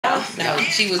No,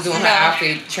 she was doing her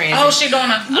outfit transition. Oh, she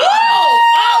doing a... Whoa!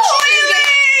 Oh, she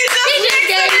just gave me a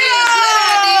good idea.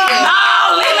 No,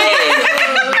 LeeLee.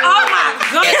 Oh, my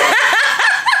God.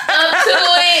 Up to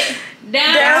it.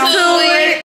 Down to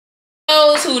it.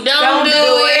 Those who don't do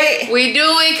it. We do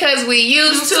it because we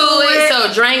used to it.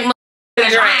 So drink.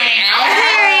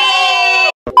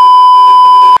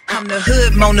 I'm the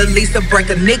hood Mona Lisa, break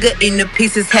a nigga into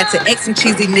pieces. Had to X some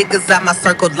cheesy niggas out my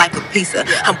circle like a pizza.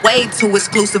 I'm way too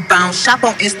exclusive, I don't shop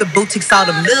on Insta boutiques. All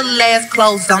them little ass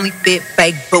clothes only fit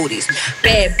fake booties.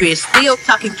 Bad bitch, still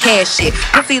talking cash shit.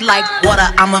 Pussy like water,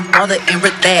 I'm a mother and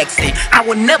relaxing. I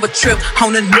would never trip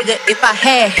on a nigga if I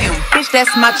had him. Bitch,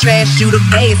 that's my trash, you the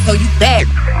bad, so you bad.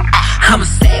 I'm a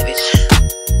savage,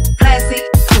 classy,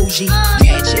 bougie,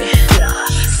 ratchet,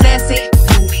 sassy,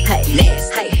 movie, nasty.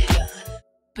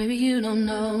 Baby, you don't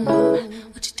know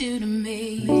what you do to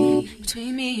me.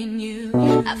 Between me and you,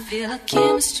 I feel like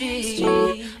chemistry.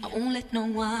 I won't let no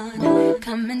one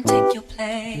come and take your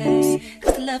place.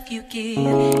 Cause the love you give,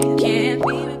 it can't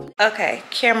be replaced. Okay,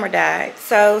 camera died.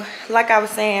 So, like I was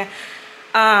saying,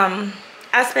 I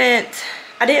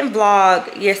didn't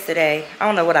vlog yesterday. I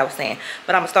don't know what I was saying,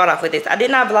 but I'm gonna start off with this. I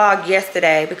did not vlog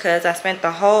yesterday because I spent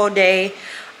the whole day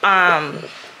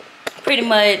pretty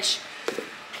much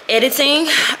editing.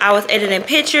 I was editing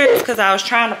pictures because I was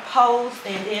trying to post,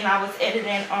 and then I was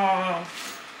editing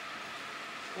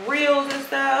reels and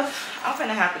stuff. I'm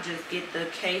gonna have to just get the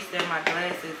case that my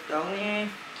glasses go in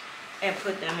and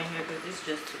put them in here because it's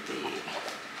just too big,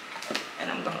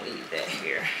 and I'm gonna leave that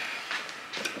here.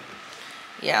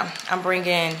 Yeah, I'm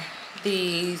bringing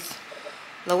these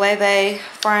LeeLee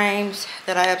frames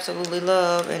that I absolutely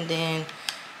love, and then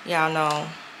y'all know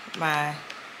my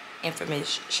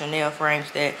infamous Chanel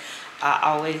frames that I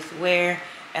always wear.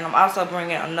 And I'm also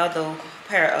bringing another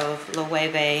pair of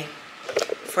LeeLee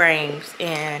frames,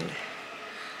 and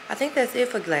I think that's it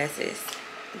for glasses.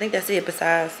 I think that's it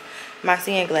besides my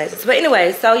seeing glasses. But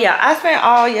anyway, so yeah, I spent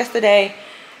all yesterday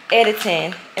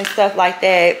editing and stuff like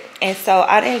that, and so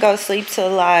I didn't go to sleep till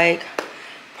like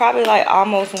probably like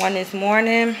almost 1 this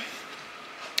morning,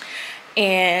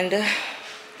 and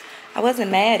I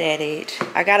wasn't mad at it.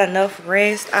 I got enough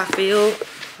rest. I feel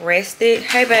rested.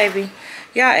 Hey baby,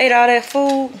 y'all ate all that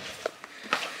food?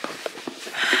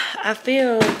 I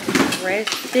feel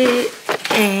rested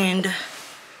and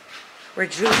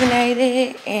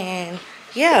rejuvenated, and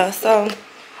yeah, so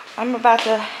I'm about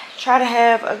to try to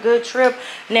have a good trip.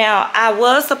 Now, I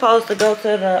was supposed to go to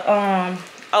the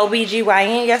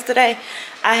OBGYN yesterday.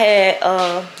 I had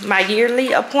my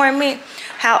yearly appointment.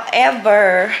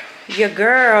 However, your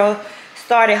girl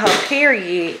started her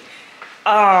period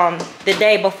the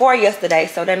day before yesterday.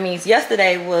 So that means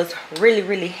yesterday was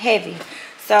really heavy.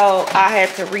 So I had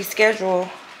to reschedule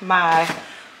my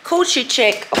coochie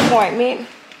check appointment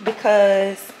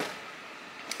because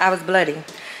I was bloody.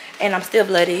 And I'm still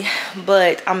bloody,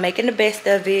 but I'm making the best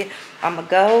of it. I'm gonna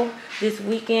go this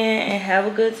weekend and have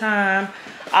a good time.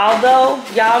 Although,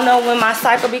 y'all know when my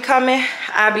cycle be coming,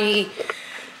 I be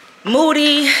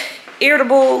moody,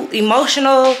 irritable,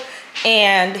 emotional,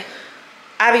 and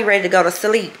I be ready to go to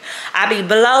sleep. I be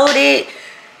bloated.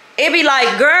 It be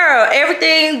like, girl,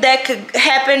 everything that could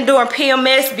happen during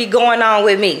PMS be going on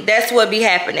with me. That's what be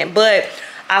happening. But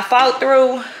I fought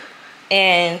through,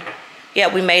 and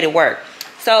yeah, we made it work.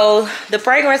 So the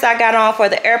fragrance I got on for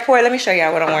the airport, let me show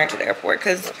y'all what I'm wearing to the airport,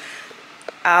 because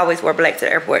I always wear black to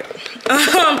the airport.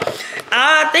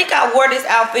 I think I wore this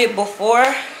outfit before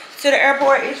to the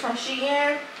airport. It's from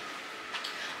Shein.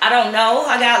 I don't know.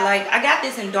 I got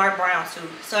this in dark brown too.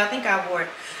 So I think I wore it.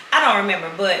 I don't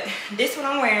remember, but this one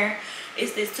I'm wearing.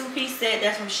 It's this two-piece set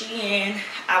that's from Shein.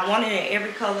 I wanted it in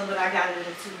every color, but I got it in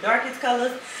the two darkest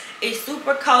colors. It's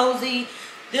super cozy.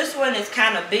 This one is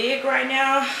kind of big right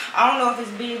now. I don't know if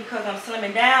it's big because I'm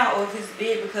slimming down or if it's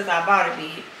big because I bought it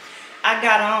big. I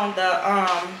got on the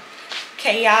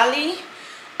Kayali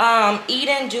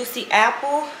Eden Juicy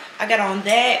Apple. I got on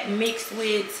that mixed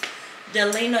with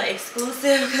Delina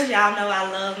Exclusive, because y'all know I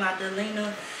love my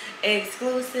Delina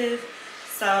Exclusive.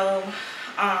 So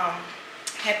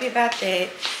happy about that.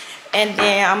 And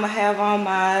then I'm gonna have on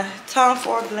my Tom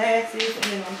Ford glasses, and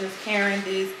then I'm just carrying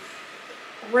this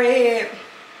red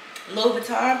Louis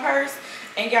Vuitton purse.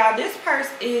 And y'all, this purse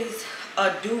is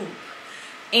a dupe,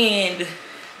 and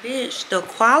bitch, the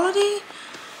quality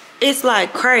is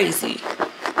like crazy.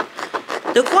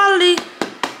 The quality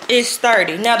is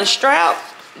sturdy. Now the strap,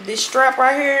 this strap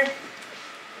right here,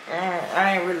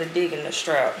 I ain't really digging the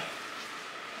strap.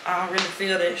 I don't really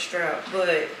feel that strap,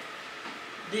 but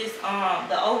this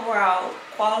the overall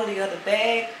quality of the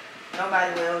bag,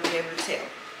 nobody will be able to tell.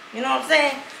 You know what I'm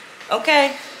saying?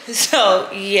 Okay. So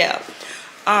yeah,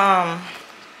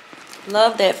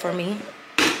 love that for me.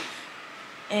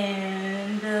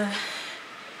 And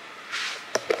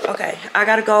okay, I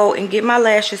gotta go and get my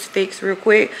lashes fixed real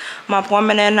quick. My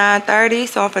appointment at 9:30,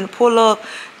 so I'm finna pull up,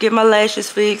 get my lashes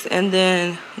fixed, and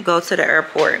then go to the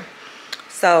airport.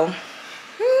 So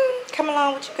come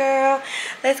along with your girl.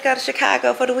 Let's go to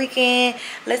Chicago for the weekend.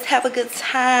 Let's have a good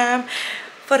time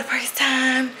for the first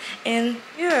time. And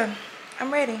yeah,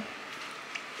 I'm ready.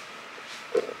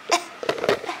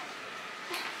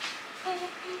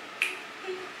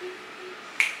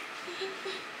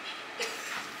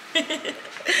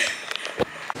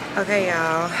 Okay,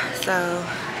 y'all, so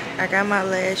I got my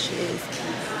lashes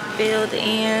filled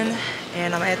in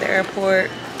and I'm at the airport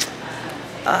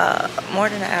more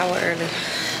than an hour early.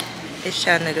 It's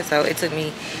Chattanooga, so it took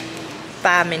me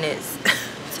 5 minutes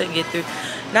to get through.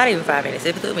 Not even 5 minutes,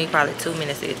 it took me probably 2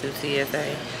 minutes to get through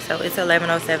TSA. So it's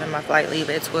 11:07, my flight leave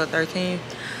at 12:13.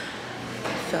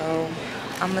 So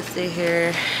I'm gonna sit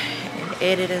here and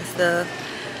edit and stuff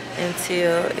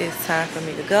until it's time for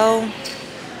me to go.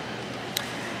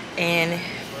 And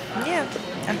yeah,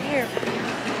 I'm here.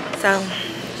 So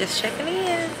just checking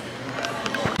in.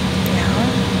 Now,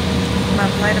 my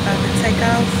flight about to take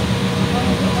off.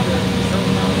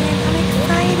 And I'm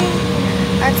excited.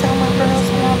 I told my girls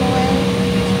I'm on the way.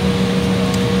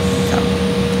 So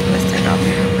let's take off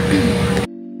here.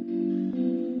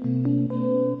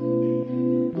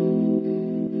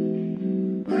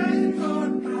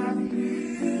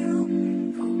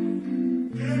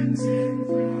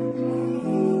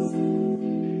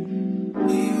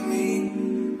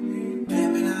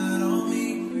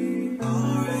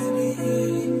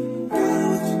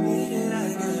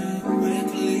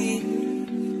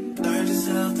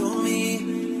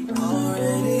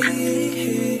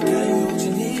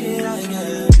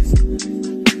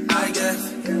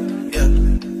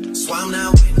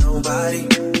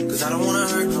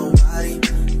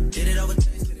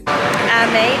 I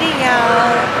made it,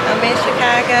 y'all. I'm in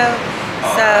Chicago.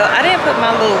 So I didn't put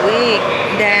my little wig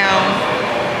down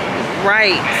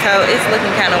right, so it's looking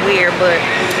kind of weird, but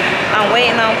I'm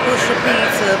waiting on Pusha P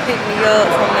to pick me up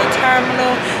from the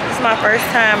terminal. This is my first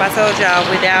time, I told y'all,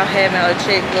 without having a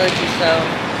check luggage, so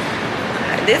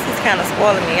this is kind of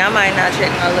spoiling me. I might not check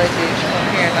my luggage from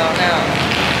here on out,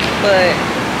 but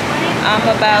I'm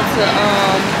about to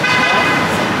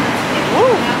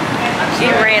she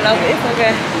ran over. It's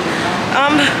okay.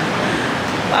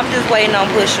 I'm just waiting on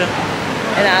Pusha,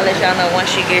 and I'll let y'all know once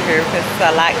she get here, because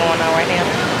there's a lot going on right now.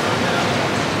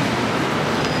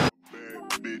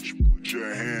 Bad bitch, put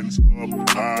your hands up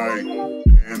high,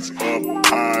 hands up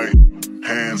high,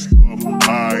 hands up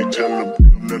high. Tell them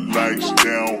dim the lights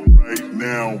down right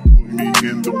now. Put me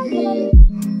in the mood.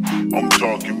 I'm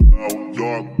talking about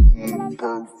dark moon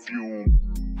perfume.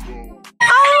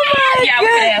 Oh my Yeah, we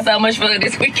could have so much fun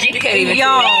this weekend. You can't even Yo,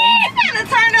 when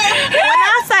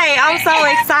I say I'm so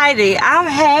excited, I'm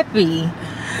happy.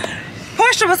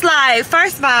 Portia was like,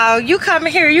 first of all, you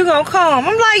coming here, you gonna come.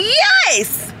 I'm like,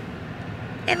 yes!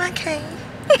 And I came.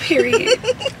 Period.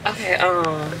 Okay,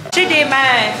 She did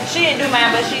mine. She didn't do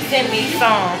mine, but she sent me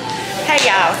some. Hey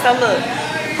y'all, so look.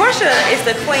 Portia is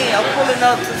the queen of pulling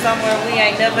up to somewhere we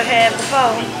ain't never had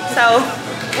before. So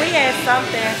we had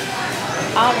something.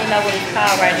 I don't even know what it's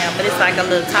called right now, but it's like a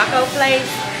little taco place.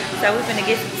 So we're gonna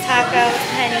get some tacos,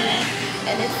 honey.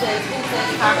 And it says, who says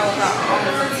tacos are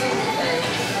only for Tuesday?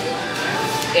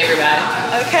 everybody.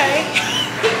 Okay.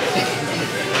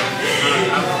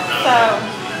 So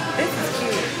this is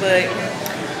cute, but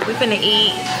we're finna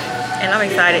eat, and I'm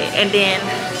excited. And then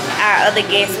our other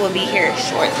guests will be here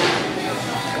shortly.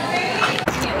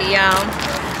 Y'all,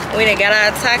 we done got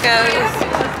our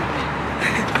tacos.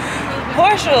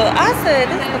 Portia, I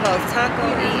said this is the most taco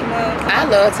emo. I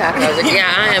love tacos. Yeah,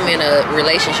 I am in a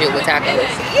relationship with tacos.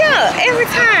 Yeah, every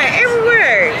time,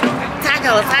 everywhere.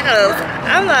 Tacos, tacos.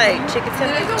 I'm like chicken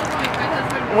tenders,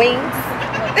 wings.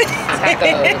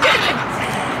 Tacos.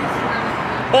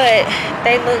 But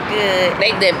they look good.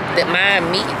 My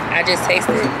meat, I just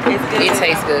tasted it. It's good. It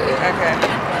tastes good. Okay.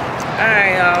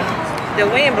 Alright, y'all. The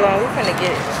wind blowing, we're finna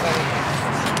get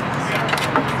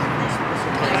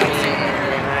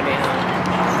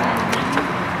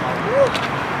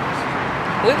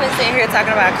We've been sitting here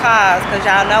talking about cars because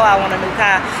y'all know I want a new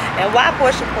car. And why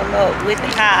Portia pull up with the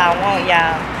car I want,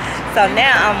 y'all? So now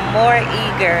I'm more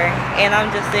eager, and I'm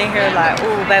just sitting here like,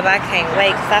 ooh, baby, I can't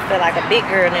wait because I feel like a big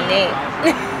girl in that.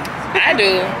 I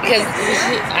do, because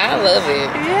I love it.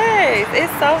 Yes,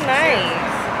 it's so nice.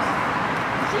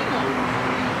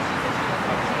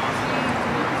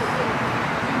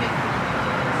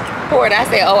 airport. I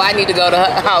said, oh, I need to go to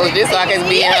her house just so I can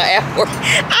be in her airport.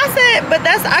 I said, but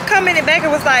I commented back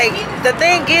and was like, the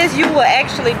thing is, you will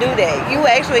actually do that. You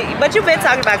will actually, but you've been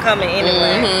talking about coming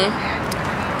anyway.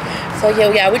 So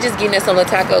yeah, we're just getting us some little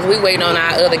tacos. We waiting on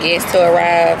our other guests to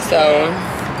arrive. So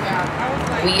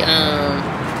we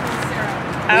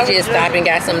just stopped and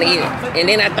got something to eat. And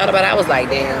then I thought about it. I was like,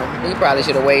 damn, we probably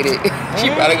should have waited.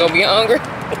 She probably gonna be hungry.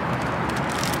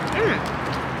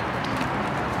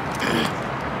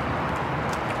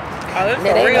 Oh, this is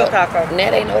a real taco.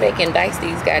 Now they know they can dice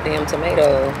these goddamn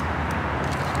tomatoes.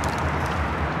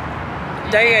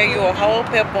 They gave you a whole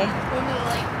pepper,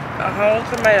 a whole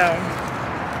tomato.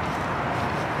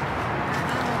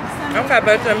 Okay,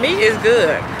 but the meat is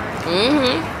good.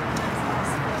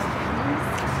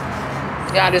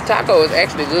 Yeah, this taco is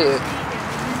actually good.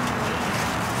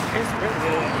 It's really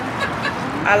good.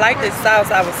 I like this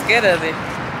sauce. I was scared of it.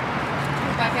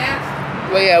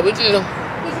 Well, yeah, we just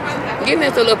getting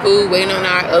us a little food, waiting on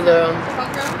our other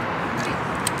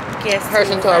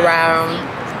person to arrive,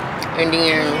 and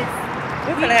then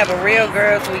we're gonna have a real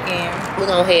girls' weekend. We're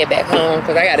gonna head back home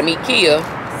because I gotta meet Kia.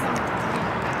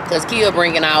 Because Kia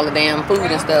bringing all the damn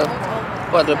food and stuff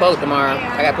for the boat tomorrow.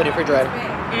 I gotta put it in the refrigerator.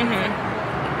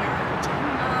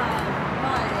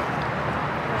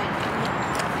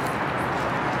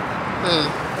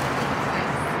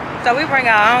 So we bring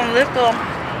our own liquor.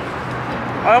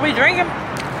 Are we drinking?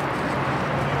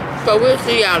 So we'll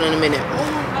see y'all in a minute.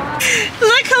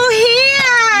 Look who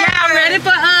here! Y'all ready for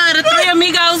the Three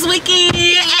Amigos weekend?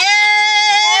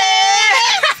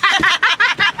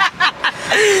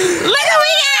 Look who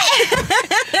we got!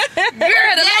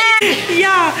 Girl, the lady.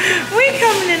 Y'all, we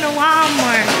coming into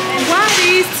Walmart. Why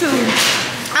these two?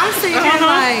 I'm sitting here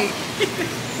like,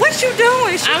 what you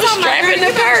doing? She I'm strapping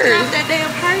the purse. That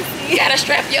damn purse. You gotta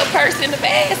strap your purse in the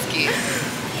basket.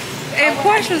 And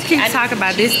Portia keeps talking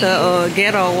about this the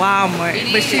ghetto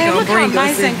Walmart, but she gonna bring us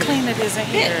nice in. and clean it is in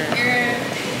here.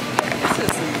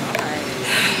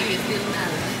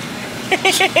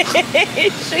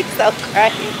 She's so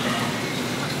crazy.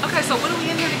 Okay, so what are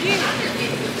we in here to get?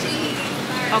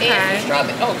 Okay.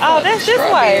 Oh, that's this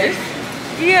way.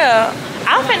 Yeah,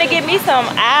 I'm finna get me some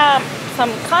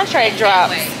contract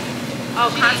drops.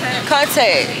 Oh,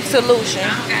 Contact solution.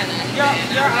 Your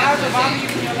eyes are bothering you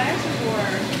from your lashes, or?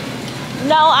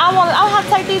 No, I have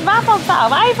to take these bifocals off.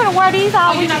 I ain't finna wear these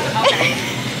all week. Okay.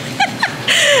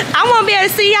 I won't be able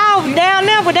to see y'all down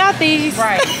there without these.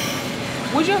 Right.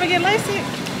 Would you ever get LASIK?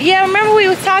 Yeah, remember we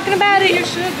was talking about it? You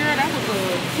should, girl. That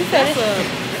was That's the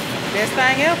best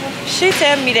thing ever. She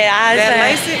tell me that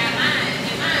LASIK.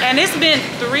 And it's been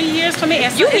 3 years for me.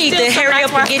 And you need to hurry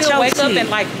up and get your wake up and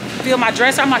like feel my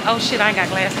dress. I'm like, oh shit, I ain't got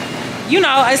glasses. You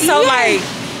know, it's so like.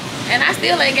 And I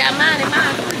still ain't got mine in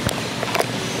mine.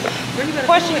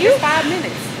 Question you? 5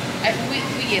 minutes. We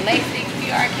get LASIK,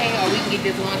 PRK, or we can get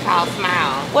this one called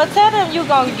Smile. Well, tell them you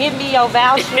gonna give me your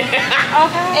voucher,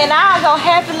 okay? And I'll go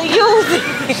happily use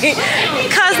it.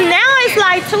 Cause now it's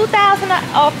like 2,000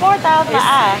 or 4,000 an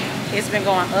eye. It's been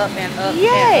going up and up.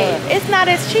 Yeah, and up. It's not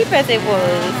as cheap as it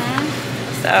was.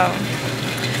 So,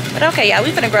 but okay, y'all,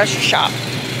 we finna grocery shop.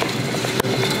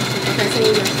 Okay, so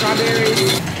we got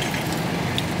strawberries.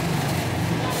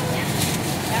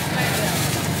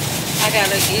 I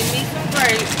gotta give me some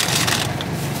grapes.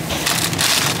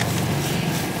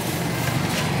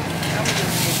 I'm gonna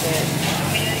get that.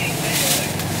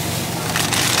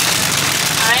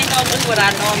 I ain't gonna do what I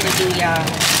normally do, y'all.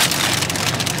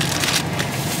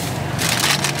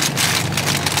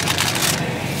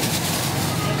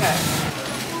 Okay.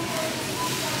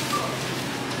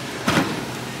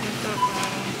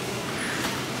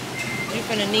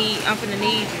 I'm finna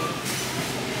need you.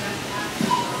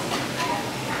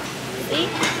 See?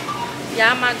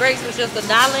 Y'all, my grapes was just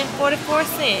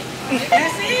 $1.44.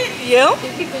 That's it? Yep.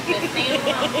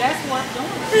 That's what I'm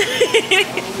doing.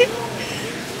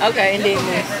 Okay, and then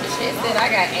Shit said I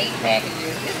got 8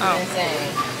 packages. This is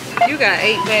insane. You got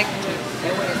 8 packages.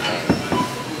 That's what it said.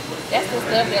 That's the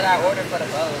stuff that I ordered for the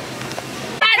boat.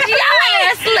 Yo,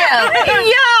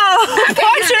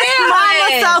 Portia's mama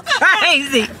so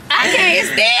crazy. I can't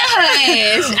stand her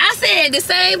ass. I said the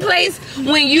same place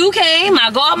when you came, my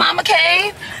godmama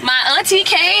came, my auntie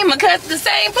came, my cousin, the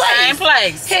same place. Same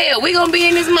place. Hell, we gonna be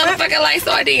in this motherfucker like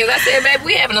sardines. I said, baby,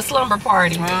 we having a slumber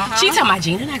party. She told my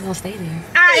Gina not gonna stay there.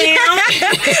 I am.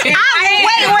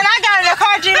 Wait, when I got in the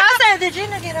car, Gina, I said, did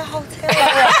Gina get a hotel?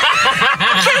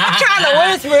 Keep trying to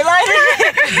whisper like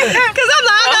because I'm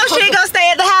like, I know she ain't gonna stay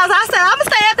at the house. I said, I'm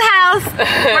gonna stay at the house.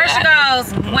 Where she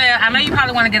goes, Well, I know you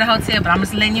probably want to get a hotel, but I'm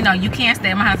just letting you know you can't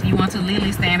stay at my house if you want to.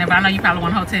 LeeLee staying there, but I know you probably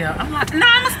want a hotel. I'm like, no,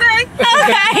 I'm gonna stay.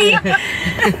 Okay.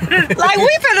 Like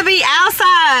we finna be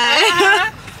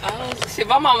outside. Oh shit,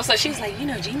 my mama said, she was like, you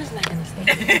know, Gina's not gonna stay.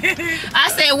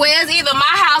 I said, well, it's either my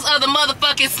house or the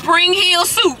motherfucking Spring Hill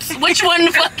Suits. Which one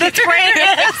the fuck is You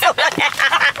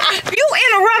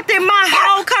interrupted my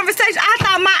whole conversation. I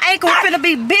thought my ankle was finna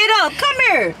be bit up. Come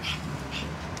here.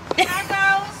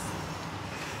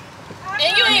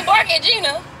 And you ain't bark at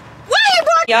Gina. Why you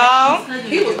bark? Y'all.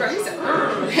 He was great. He said,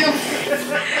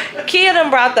 Kid done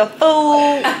brought the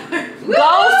food.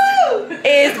 Ghost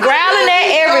is growling at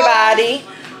everybody.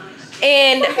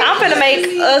 And I'm finna make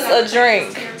us a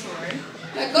drink.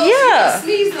 Yeah.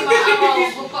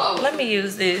 Let me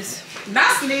use this.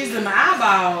 Not sneezing in my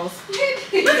eyeballs.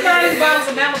 Look at all these bottles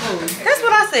of Malibu. That's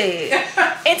what I said.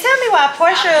 And tell me why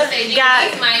Portia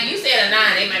got... You said a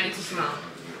 9, they might be too small.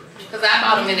 Because I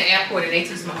bought them in the airport and they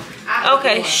too small.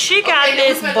 Okay, she got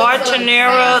this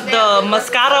Bartonera, the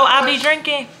Moscato I be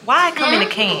drinking. Why it come in a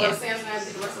can?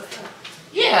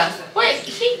 Yeah. Wait,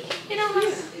 you know what?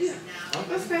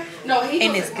 No,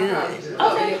 and it's good.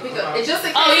 Okay. It's just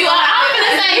I'm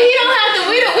gonna say he don't have to.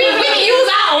 We can use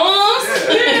our arms.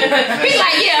 He's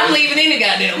like, yeah, I'm leaving any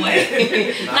goddamn way.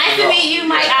 Nice to meet you,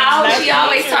 Mike. She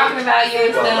always talking about you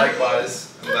and stuff.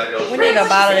 Likewise. We need a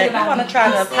bottle of that. You want to try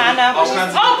the pineapple?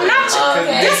 Oh, not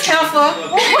this careful.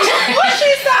 What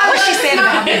she said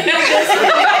about me?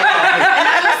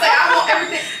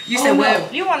 You said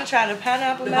what? You want to try the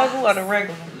pineapple Malibu or the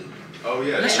regular? Oh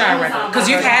yeah. Let's try regular. Because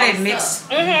you've had it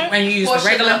mixed and you use the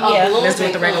regular. Yeah. Let's do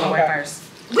it the regular way first.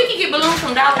 We can get balloons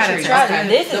from Dollar Tree.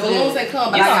 This is The balloons that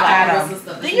come, but You I got got all the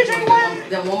stuff. Do you drink wine?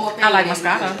 Then one more thing. I like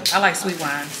Moscato. I like sweet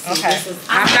wines. Okay.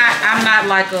 I'm not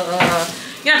like a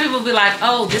you know, people be like,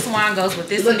 oh, this wine goes with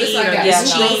this Look, meat this or I got this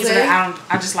this cheese. one.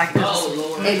 I just like this. Oh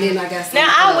Lord. And then I got some.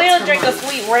 Now I will drink a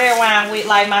sweet red wine with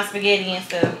like my spaghetti and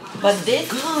stuff, but this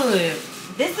Good.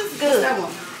 this is good. That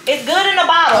one. It's good in a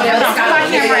bottle. Oh, yeah, I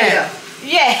like that red.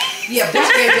 Yeah. Yeah,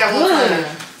 bitch gave that one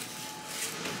time.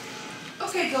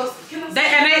 Okay, Ghost.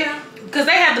 Because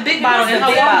they have the big bottle in big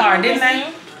Walmart, bottle. didn't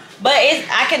they? But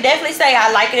I can definitely say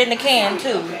I like it in the can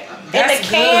too. That's in the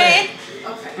can.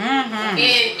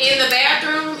 In the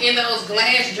bathroom, in those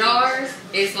glass jars,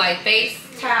 it's like face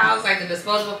towels, like the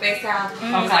disposable face towels.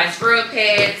 It's like scrub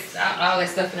pads, all that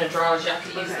stuff in the drawers. Y'all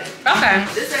can use it. Okay.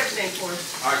 This is everything for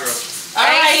us. All right, girl. All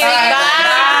right,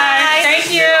 Bye.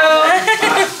 Thank you.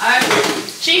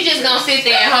 She's just gonna sit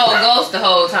there and hold Ghost the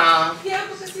whole time. Yeah,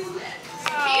 because he's that.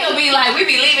 He'll be like, we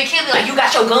be leaving kids like, you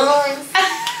got your guns?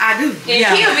 I do.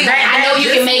 And he'll be like, I know you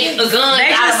can make a gun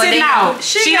They out just of a sitting nigga. out.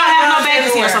 She don't have no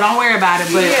babies here, so don't worry about it.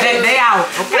 But they out.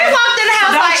 We Okay. walked in the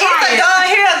house Don't like try it's a it. gun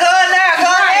here, a gun there, a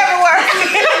gun everywhere.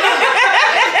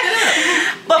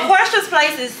 But Portia's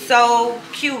place is so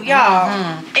cute, y'all.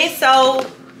 It's so.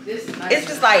 It's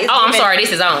just like. It's Oh, I'm sorry,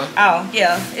 this is on. Oh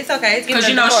yeah, it's okay. It's Because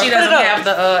you know she doesn't have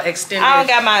the extended. I don't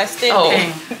got my extended. Oh.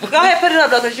 Go ahead, put it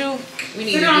up though, cause you. We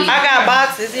need to I got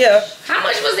boxes, yeah. How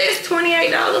much was this?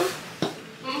 $28?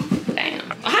 Damn.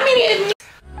 How many of them?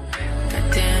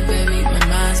 Goddamn, baby, my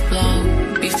mind's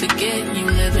blown. Be forgetting you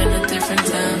live in a different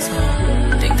time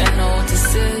zone. Think I know what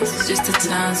this is, it's just the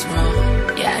time's wrong.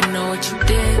 Yeah, I know what you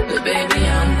did, but baby,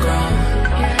 I'm grown.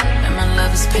 And my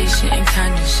love is patient and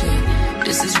kind of shit.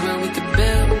 This is real, we could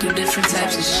build, do different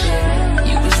types of shit.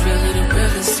 You was really the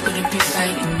realest, wouldn't be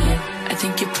fighting you. I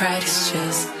think your pride is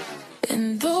just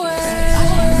in the way. I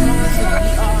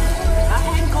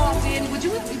hadn't called in. Would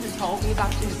you have even told me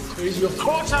about this? Of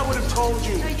course I would have told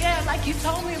you. Yeah, like you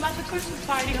told me about the Christmas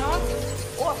party, huh?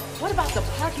 Or what about the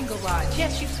parking garage?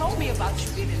 Yes, you told me about you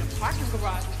being in a parking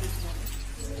garage with this woman.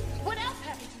 What else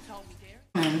haven't you told me, dear?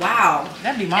 Wow.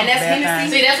 That'd be my bad time.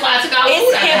 See, that's why I took all the It's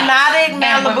food out. Hypnotic,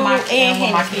 Malibu, when and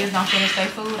my Hennessy. kids don't finish their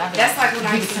food, I That's like when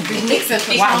I used to be mixing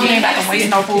for why you ain't about to waste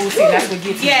no food? See, that's what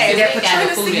gets you. Yeah, that They got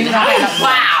the food in the don't have house. no-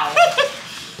 Wow.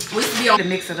 We used to be on to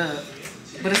mix it up.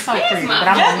 But it's so pretty. But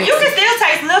I'm Just, gonna mix you can it. still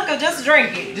taste liquor, just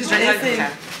drink it. Just drink That's it. it.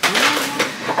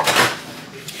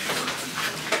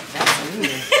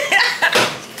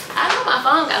 I know my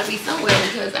phone gotta be somewhere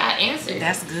because I answered.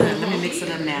 That's good. Let me mix it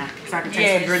up now. So I can taste the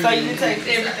Yeah, green. so you can taste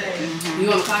everything. You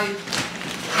want to call you?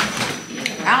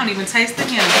 I don't even taste the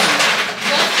Hennessy.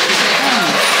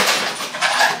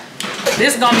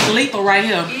 This is gonna be lethal right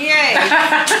here. Yeah.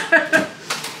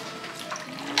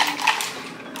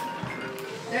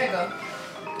 There you go.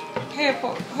 Here,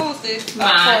 who's this?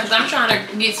 Mine, because I'm trying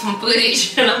to get some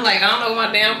footage and I'm like, I don't know where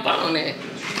my damn phone at.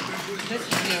 This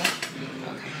is you.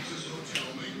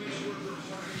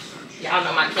 Y'all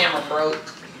know my camera broke.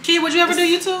 Key, would you ever do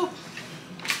YouTube?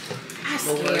 I'm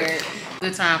scared.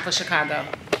 Good time for Chicago.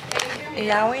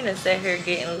 Y'all, we done sat here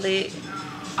getting lit.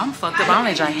 I'm fucked up. I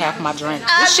only drank half my drink.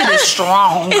 This shit is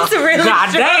strong. It's really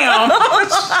goddamn. And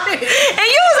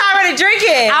you was already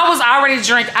drinking.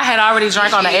 I had already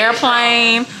drank on the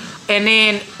airplane. And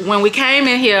then when we came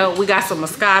in here, we got some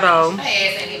Moscato.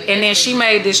 And then she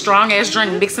made this strong ass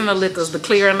drink mixing the liquors, the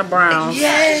clear and the brown.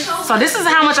 Yes. So this is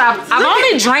how much I've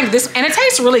only drank this, and it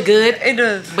tastes really good. It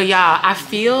does. But y'all, I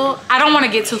don't want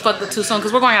to get too fucked up too soon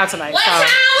because we're going out tonight. What time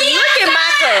we Look at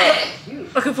my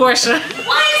cup. Look at Portia. What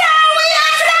time we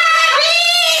outside,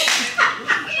 bitch?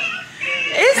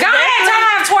 It's Go ahead, turn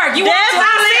on the twerk. You want to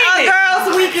definitely a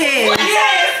girls' weekend. What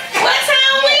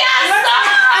time we outside?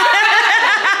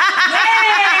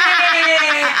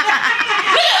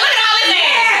 Look at all this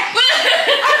ass.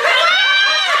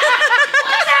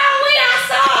 What time we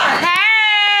outside? Hey.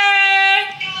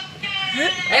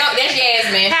 Oh, that's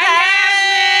Yasmin.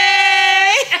 Hey.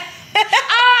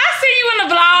 Oh, I see you in the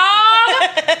vlog.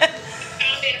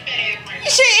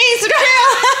 She eats some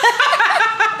chill.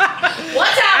 What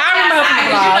time we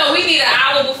outside? 'Cause you know we need an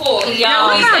hour before.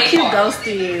 Y'all, Look how cute Ghost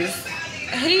is.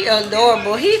 He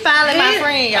adorable. He finally my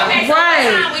friend, y'all. Okay, so Right.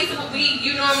 what time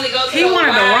you normally go to? He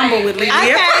wanted to rumble with I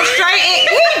LeeLee. came straight in.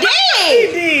 He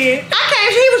did. I came.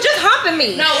 He was just humping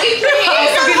me. No, we He was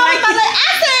just humping my leg.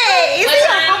 I said, "Is he a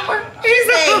humper?" He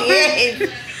said, "Yes."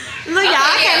 Look, y'all.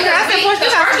 I came here. I said, "Boy, you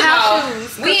got some house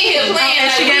shoes." We in here playing. And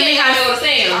she gave me gotta go to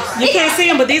Sam's. You can't see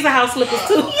them, but these are house slippers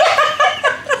too. Well,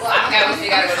 I forgot we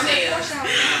still gotta go to Sam's.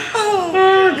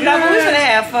 No, we finna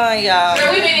have fun, y'all.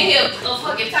 Girl, we been in here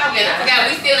fucking talking. I forgot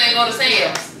we still ain't go to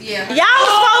Sam's. Yeah. Y'all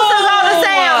was supposed to go to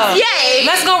Sam's. Yay.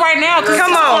 Let's go right now.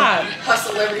 Come on.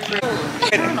 Hustle every friend.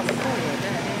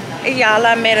 Y'all,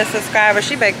 I met a subscriber.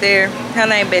 She back there. Her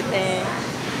name Bethan.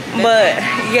 But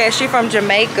yeah, she from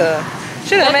Jamaica.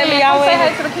 She done met me y'all with.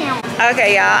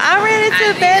 Okay, y'all. I ran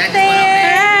into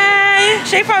Bethan.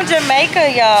 She from Jamaica,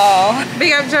 y'all.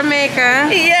 Big up Jamaica.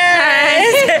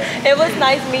 Yes. It was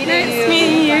nice meeting you.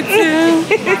 Meeting you too.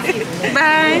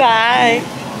 Bye. Bye.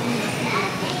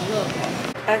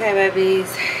 Okay,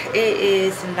 babies. It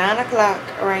is 9 o'clock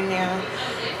right now,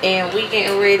 and we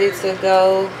getting ready to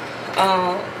go.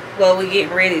 Well, we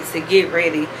getting ready to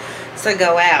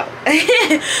go out.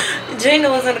 Gina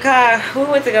was in the car. We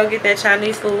went to go get that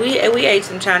Chinese food. We ate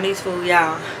some Chinese food,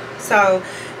 y'all. So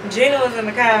Gina was in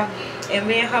the car, and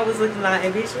me and her was looking like,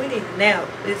 hey, bitch, we need a nap.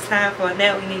 It's time for a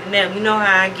nap. We need a nap. You know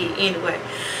how I get anyway.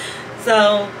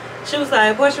 So she was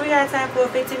like, Portia, we got time for a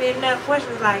 15-minute nap. Portia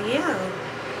was like, yeah.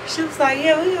 She was like,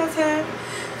 yeah, we got time.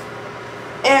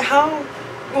 At home.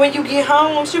 When you get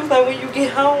home. She was like, when you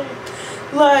get home.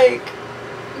 Like,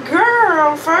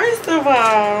 girl, first of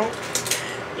all,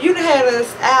 you had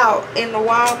us out in the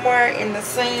Walmart, in the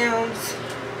Sam's,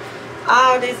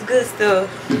 all this good stuff.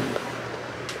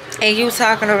 And you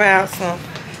talking about some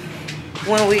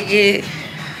when we get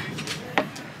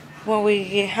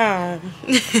home.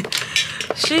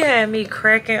 She had me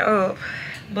cracking up.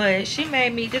 But she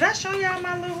made me, did I show y'all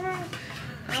my little room?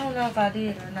 I don't know if I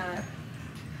did or not.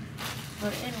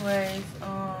 But anyways,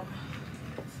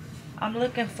 I'm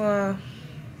looking for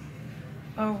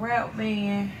a route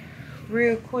band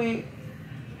real quick.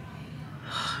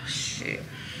 Oh, shit.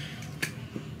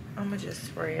 I'm gonna just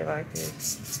spray it like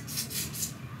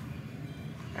this.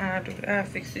 I'll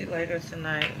fix it later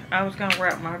tonight. I was gonna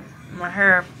wrap my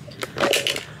hair.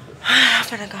 I'm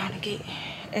gonna go and get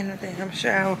in the damn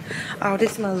shower. Oh,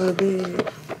 this my little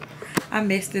bed. I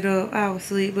messed it up. I was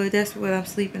asleep, but that's what I'm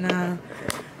sleeping on.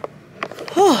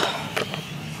 Whew.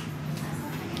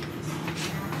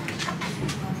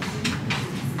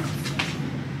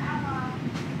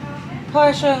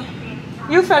 Portia,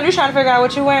 you trying to figure out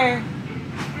what you wearing?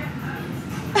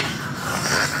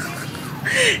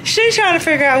 She trying to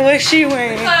figure out what she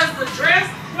wearing. Because the dress,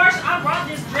 Portia, I brought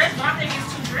this dress, but I think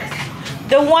it's too dressy.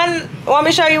 The one, want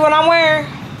me to show you what I'm wearing?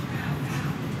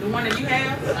 The one that you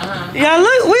have? Y'all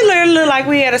look, we literally look like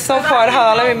we at a soap party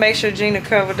hall. Let me make sure Gina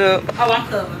covered up. Oh, I'm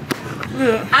covered.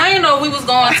 Yeah. I didn't know we was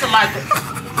going to like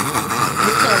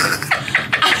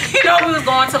we was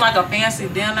going to like a fancy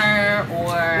dinner or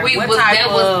that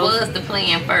was the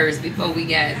plan first before we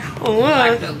got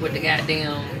locked up with the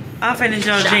goddamn. I'm finna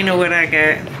show Gina what I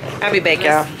got. I'll be back,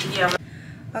 y'all. Yeah.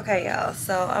 Okay, y'all.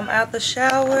 So I'm out the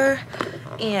shower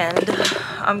and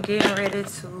I'm getting ready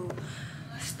to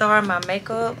start my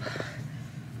makeup.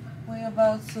 We're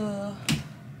about to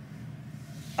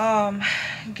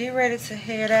get ready to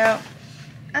head out.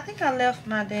 I think I left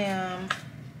my damn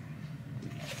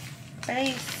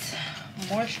face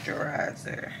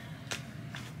moisturizer.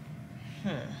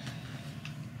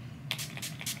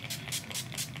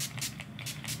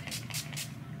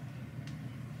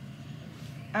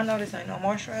 I know this ain't no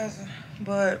moisturizer,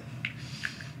 but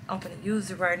I'm gonna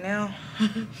use it right now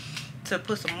to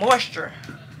put some moisture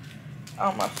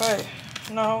on my face.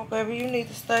 No, baby, you need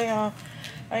to stay on.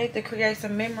 I need to create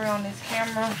some memory on this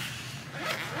camera.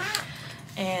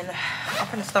 And I'm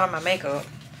gonna start my makeup.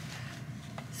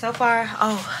 So far,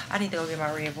 oh, I need to go get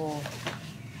my Red Bull.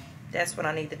 That's what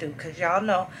I need to do, because y'all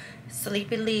know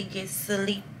Sleepy Lee gets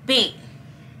sleepy.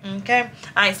 Okay?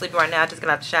 I ain't sleeping right now. I just got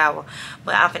out the shower.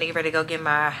 But I'm finna get ready to go get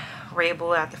my Red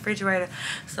Bull out the refrigerator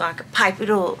so I can pipe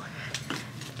it up.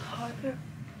 Pipe it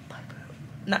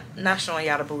up. Not showing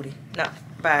y'all the booty. No.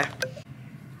 Bye.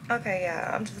 Okay,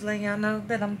 y'all. I'm just letting y'all know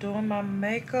that I'm doing my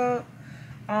makeup.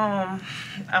 I'm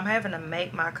having to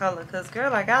make my color because,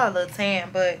 girl, I got a little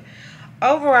tan. But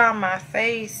overall, my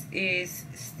face is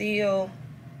still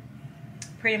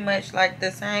pretty much like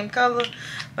the same color.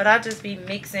 But I just be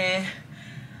mixing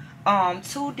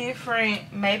two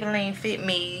different Maybelline Fit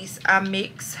Me's. I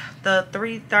mix the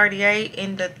 338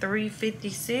 and the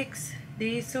 356,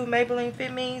 these two Maybelline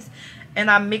Fit Me's,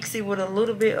 and I mix it with a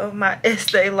little bit of my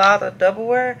Estee Lauder Double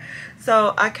Wear.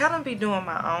 So I kind of be doing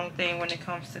my own thing when it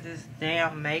comes to this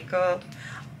damn makeup.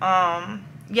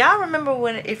 Y'all remember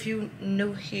when, if you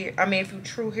new here, I mean if you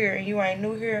true here and you ain't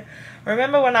new here,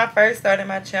 remember when I first started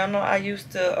my channel, I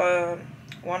used to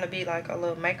want to be like a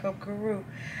little makeup guru,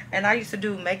 and I used to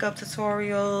do makeup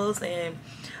tutorials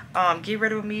and get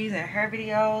rid of me's and hair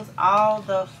videos all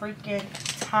the freaking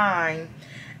time.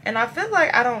 And I feel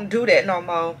like I don't do that no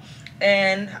more,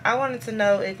 and I wanted to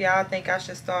know if y'all think I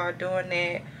should start doing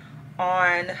that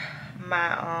on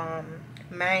my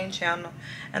main channel.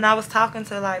 And I was talking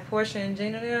to like Portia and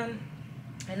Gina them,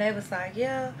 and they was like,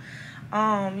 yeah,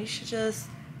 you should just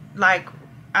like,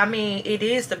 I mean, it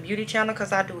is the beauty channel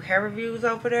because I do hair reviews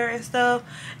over there and stuff,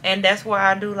 and that's where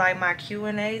I do like my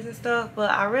Q&As and stuff.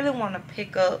 But I really want to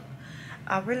pick it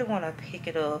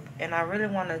up, and I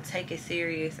really want to take it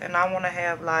serious, and I want to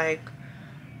have like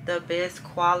the best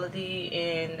quality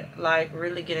and like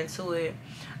really get into it.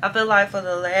 I feel like for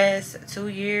the last 2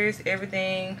 years,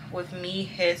 everything with me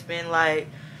has been like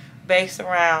based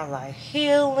around like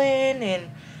healing and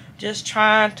just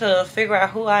trying to figure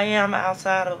out who I am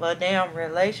outside of a damn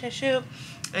relationship.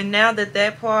 And now that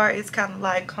that part is kind of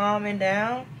like calming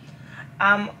down,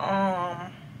 I'm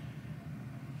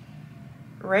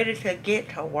ready to get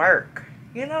to work,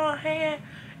 you know what I'm saying,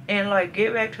 and like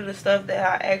get back to the stuff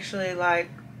that I actually like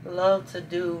love to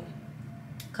do.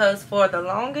 Cause for the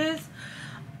longest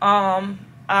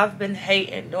I've been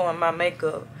hating doing my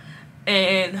makeup,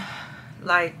 and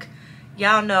like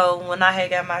y'all know when I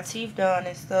had got my teeth done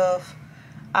and stuff,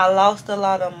 I lost a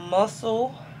lot of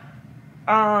muscle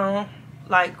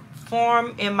like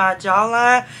form in my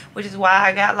jawline, which is why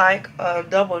I got like a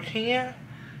double chin.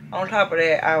 On top of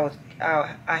that,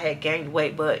 I had gained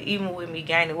weight, but even with me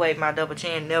gaining weight, my double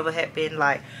chin never had been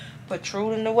like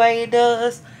protruding the way it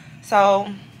does.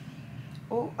 So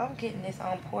oh, I'm getting this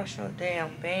on Portia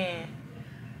damn band.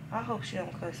 I hope she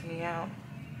don't cuss me out.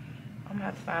 I'm gonna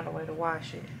have to find a way to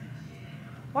wash it.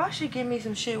 Why she give me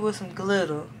some shit with some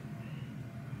glitter?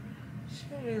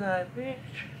 She'll be like, bitch,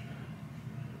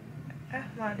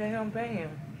 that's my damn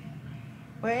band.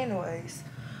 But anyways,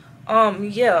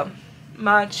 yeah,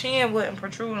 my chin wasn't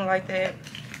protruding like that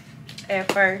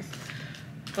at first,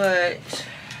 but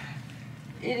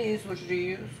it is what it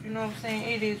is. You know what I'm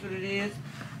saying? It is what it is.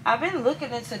 I've been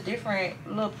looking into different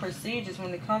little procedures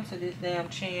when it comes to this damn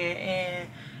chin, and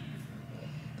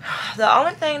the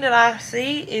only thing that I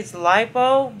see is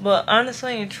lipo. But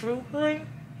honestly and truthfully,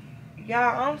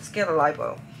 y'all, I'm scared of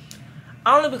lipo.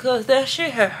 Only because that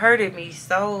shit had hurted me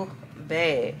so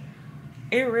bad.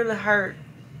 It really hurt.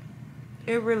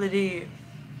 It really did.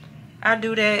 I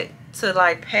do that to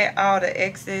like pat all the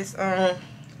excess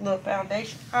little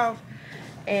foundation off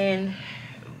and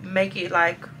make it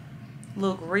like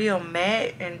look real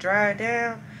matte and dry it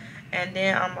down, and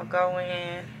then I'm gonna go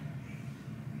in.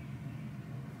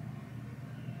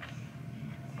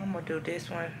 I'm gonna do this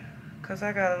one because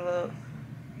I got a little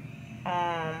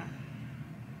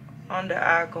under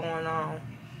eye going on,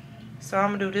 so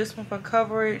I'm gonna do this one for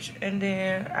coverage, and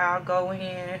then I'll go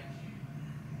in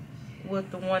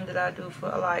with the one that I do for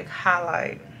like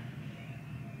highlight.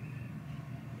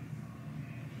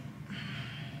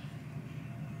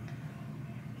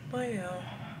 But yeah,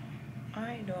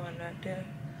 I ain't doing nothing.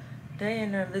 They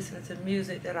in there listening to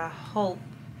music that I hope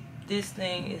this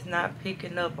thing is not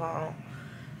picking up on.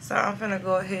 So I'm gonna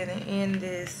go ahead and end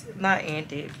this. Not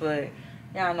end it, but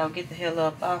y'all know, get the hell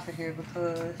up off of here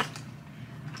because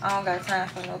I don't got time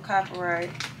for no copyright.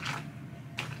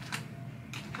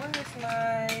 Where's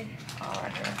my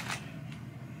order?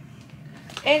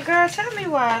 And girl, tell me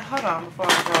why. Hold on before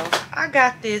I go. I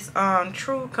got this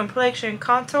True Complexion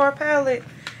contour palette,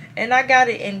 and I got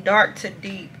it in dark to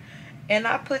deep. And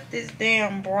I put this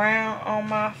damn brown on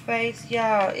my face,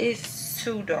 y'all. It's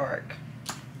too dark.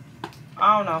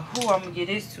 I don't know who I'm gonna get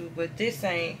this to, but this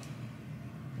ain't.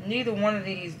 Neither one of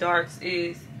these darks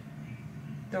is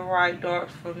the right dark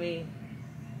for me.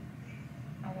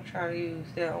 I'm gonna try to use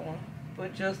that one,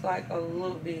 but just like a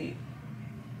little bit.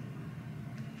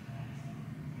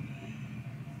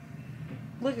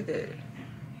 Look at that.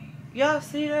 Y'all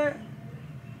see that?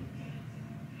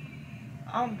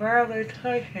 I'm barely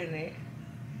touching it.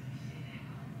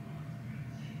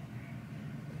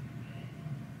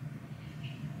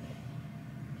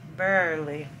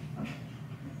 Barely.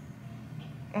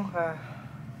 Okay.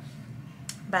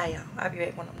 Bye, y'all. I'll be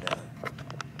back when I'm done.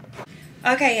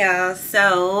 Okay, y'all.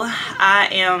 So, I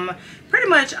am pretty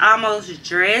much almost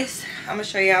dressed. I'm going to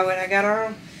show y'all what I got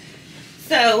on.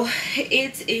 So,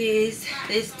 it is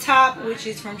this top, which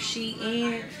is from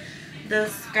Shein. The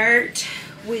skirt,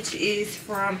 which is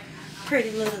from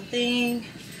Pretty Little Thing.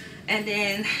 And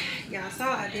then, y'all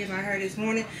saw I did my hair this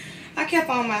morning. I kept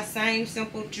on my same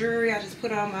simple jewelry. I just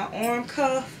put on my arm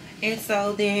cuff. And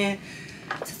so then,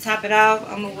 to top it off,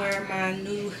 I'm going to wear my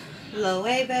new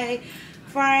LeeLee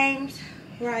frames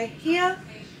right here.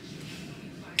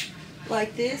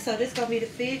 Like this. So this going to be the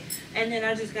fit. And then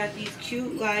I just got these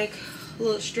cute, like,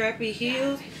 little strappy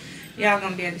heels. Y'all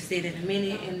going to be able to see it in a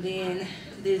minute. And then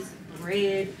this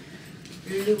red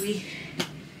Louis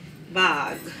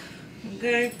bag.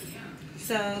 Okay?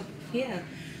 So, yeah.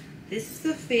 This is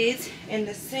the fit, and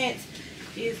the scent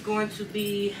is going to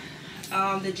be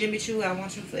the Jimmy Choo I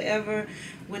Want You Forever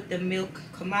with the milk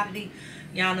commodity.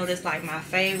 Y'all know that's like my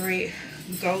favorite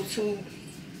go-to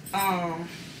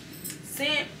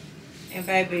scent, and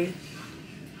baby,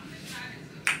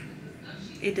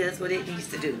 it does what it needs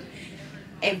to do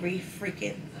every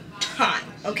freaking time.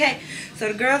 Okay, so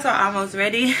the girls are almost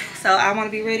ready, so I want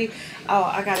to be ready. Oh,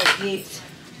 I gotta get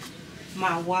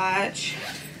my watch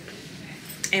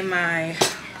and my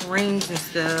rings and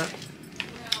stuff.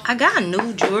 I got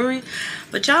new jewelry,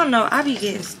 but y'all know I be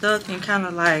getting stuck and kind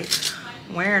of like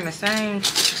wearing the same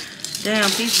damn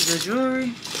pieces of jewelry,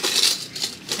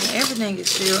 and everything is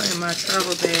still in my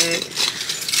travel bag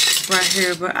right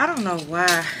here, but I don't know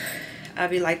why I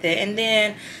be like that. And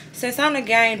then since I done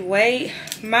gained weight,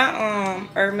 my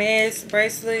Hermes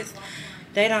bracelets,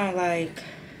 they don't like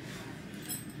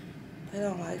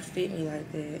fit me like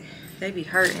that. They be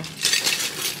hurting.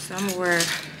 So I'm gonna wear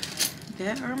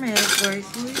that Hermes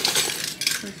bracelet,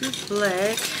 this is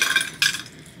black,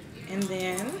 and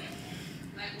then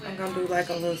I'm gonna do like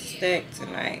a little stack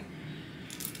tonight.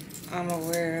 I'm gonna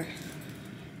wear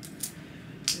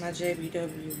my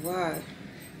JBW watch,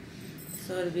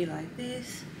 so it'll be like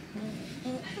this.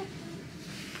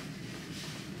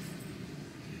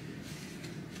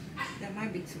 That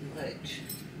might be too much.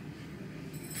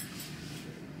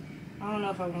 I don't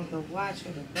know if I want the watch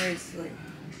or the bracelet.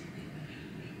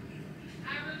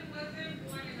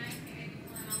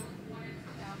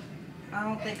 I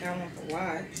don't think I want the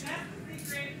watch.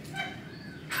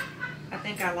 I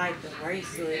think I like the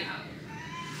bracelet.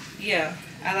 Yeah,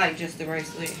 I like just the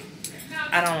bracelet.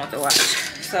 I don't want the watch.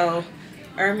 So,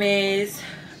 Hermes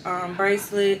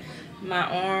bracelet, my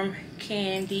arm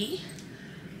candy.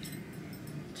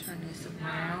 Turn this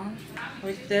around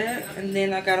with that. And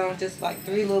then I got on just like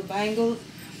 3 little bangles.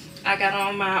 I got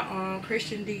on my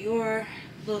Christian Dior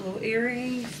little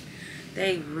earrings.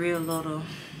 They real little.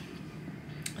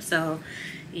 So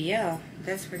yeah,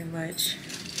 that's pretty much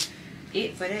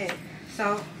it for that.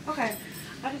 So okay,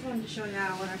 I just wanted to show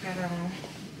y'all what I got on,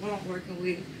 what I'm working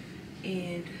with,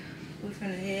 and we're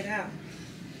gonna head out.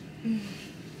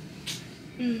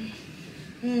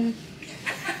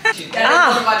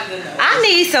 I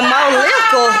need some more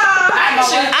liquor.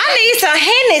 I need some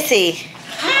Hennessy.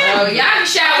 Oh, y'all can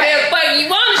shot whatever fuck you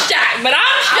want to shot, but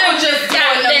I'm just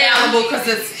shot Malibu because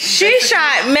it's. She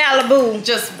shot Malibu.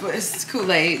 Just it's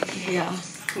Kool-Aid. Yeah. I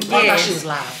thought she was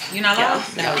live. You not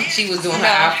live? No, she was doing her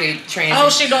outfit training. Oh,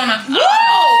 she doing a. she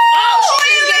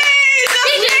just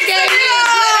gave me a good idea.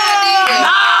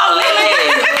 No,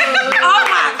 LeeLee. Oh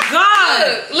my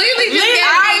God. Look, LeeLee just gave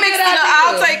me a good idea.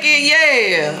 I'll take it.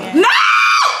 Yeah. No.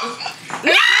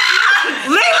 No.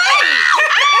 LeeLee.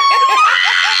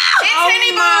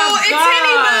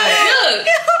 Look,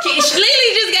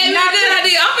 LeeLee just gave me a good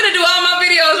idea. I'm gonna do all my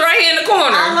videos right here in the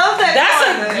corner. I love that. That's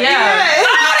corner. yeah.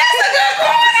 Oh, that's a good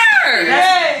corner.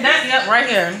 That's right right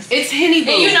here. It's Henny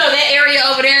Boo. And you know that area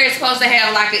over there is supposed to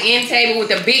have like an end table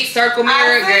with a big circle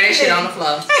mirror. Girl, that shit on the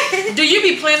floor. Do you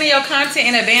be planning your content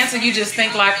in advance, or you just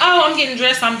think like, oh, I'm getting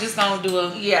dressed, I'm just gonna do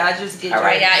a... Yeah, I just get All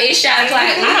right, y'all. It's shot o'clock. We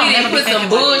need to put some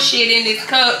bullshit in this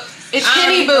cup. It's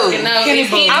Henny Boo. Kenny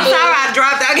Boo. I'm sorry I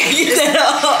dropped out. I can't get that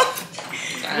up.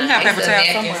 We have paper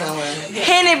towels somewhere.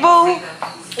 Henny Boo.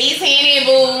 It's Henny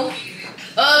Boo.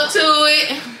 Up to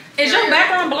it. Is your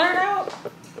background blurred out?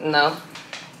 No.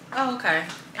 Oh, okay.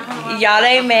 Y'all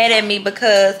ain't mad at me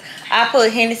because I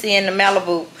put Hennessy in the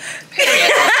Malibu.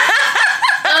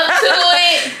 Up to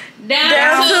it.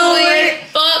 Down to it.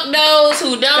 Fuck those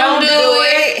who don't do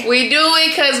it. We do it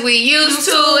because we used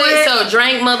to it. So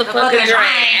drink, motherfucking drink.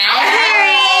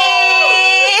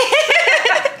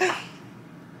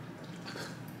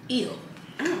 Ew.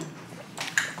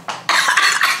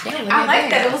 I like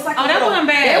that. It was like that wasn't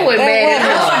bad. That wasn't bad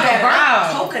at all. like a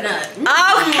burnt coconut.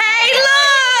 Okay,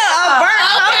 look. A burnt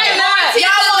coconut.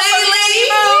 Y'all want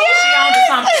She on to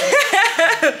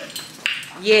something.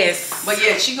 Yes. But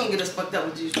yeah, she gonna get us fucked up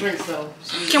with these drinks though.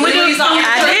 Can we do these on?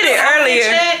 I did it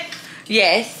earlier.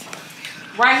 Yes.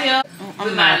 Right here.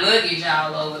 with my luggage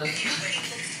all over the...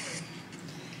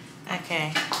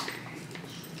 Okay.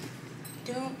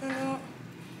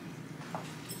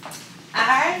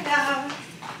 Alright, y'all.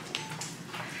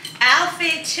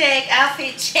 Outfit check,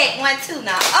 1, 2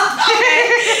 now.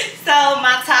 Okay. So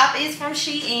my top is from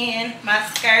Shein. My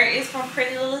skirt is from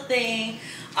Pretty Little Thing.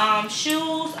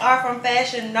 Shoes are from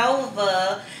Fashion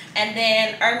Nova. And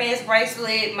then Hermes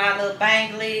bracelet, my little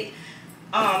banglet,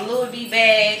 Louis V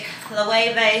bag,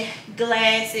 Loewe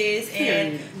glasses,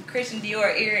 and Christian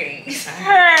Dior earrings. Looking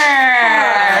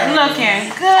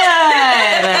good.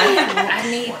 I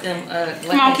need them.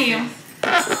 Come on, Kia.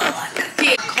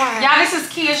 Y'all, this is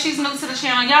Kia. She's new to the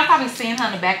channel. Y'all probably seen her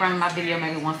in the background of my video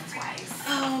maybe once or twice.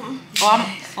 I don't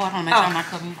make sure I'm not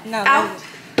covering. No.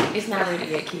 It's not ready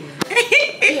yet, Kia.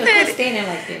 Quit standing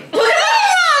like that.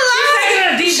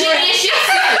 She's serious. She's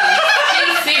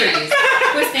serious.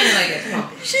 Quit standing like that. Come on.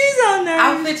 She's on there.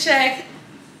 Outfit check.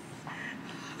 I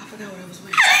forgot what I was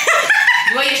wearing.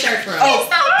 Where your shirt from? Oh,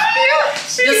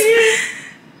 so cute.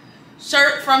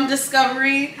 Shirt from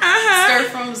Discovery. Skirt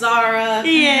from Zara.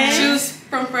 Yeah. Shoes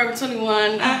from Forever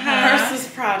 21. Purse is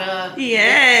Prada.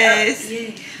 Yes.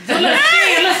 Yeah.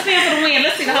 Let's spin for the win.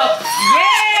 Let's see the whole.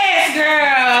 Yes,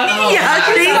 girl. Oh,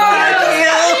 yeah, she's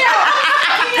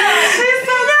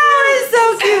so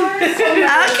cute.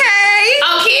 Okay.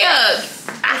 Oh, Kia.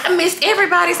 I missed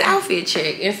everybody's outfit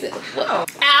check. Outfit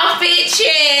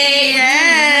check.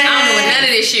 Yes. I don't know where none of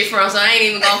this shit from, so I ain't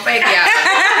even gonna fake y'all.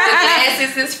 The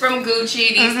glasses is from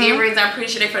Gucci. These earrings, I'm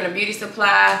pretty sure they're from the beauty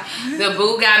supply. The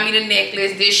boo got me the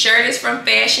necklace. This shirt is from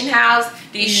Fashion House.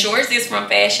 These shorts is from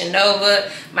Fashion Nova.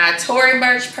 My Tory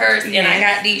Burch purse, and I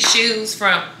got these shoes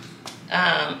from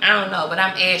I don't know, but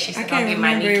I'm ashy, so don't get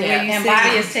my kneecap. And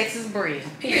body is Texas bread.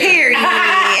 Period.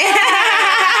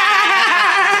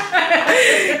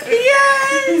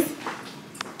 Yes.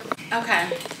 Okay.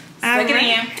 All Stick it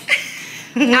right.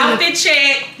 in. Outfit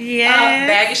check. Yes.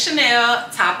 Bag is Chanel.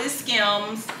 Top is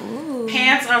Skims. Ooh.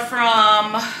 Pants are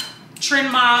from Trend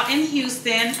Mall in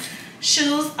Houston.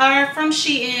 Shoes are from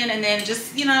Shein, and then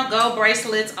just, you know, gold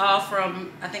bracelets all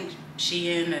from, I think,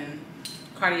 Shein and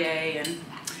Cartier, and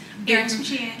earrings from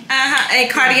Shein. And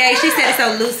Cartier, she said it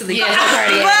so loosely. Yes,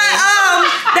 Cartier. But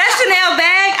that Chanel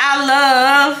bag, I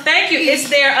love. Thank you. It's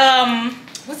their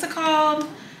what's it called?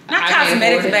 Not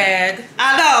cosmetics bag.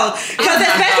 I know, because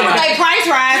especially with their price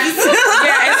rises.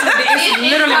 Yeah, it's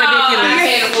literally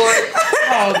ridiculous.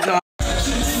 Oh god.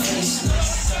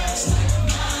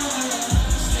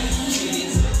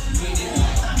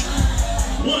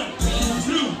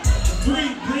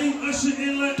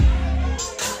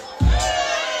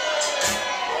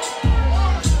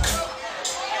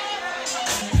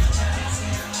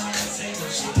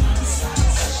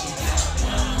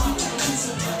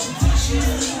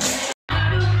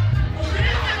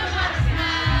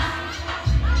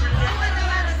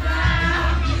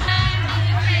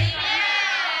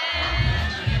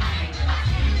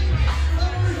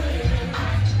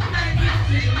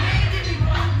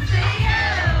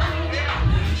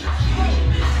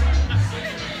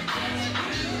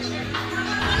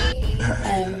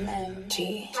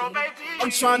 I'm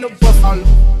trying to bust our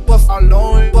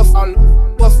loin, bust our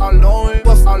loin, bust our loin,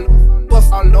 bust our loin,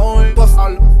 bust our loin, bust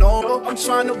our loin. I'm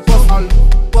trying to bust our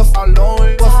loin, bust our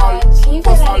loin, bust our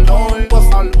loin,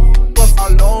 bust our loin, bust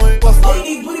our loin, bust our loin, bust our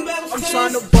loin. I'm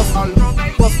trying to bust our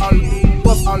loin, bust our loin,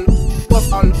 bust our loin,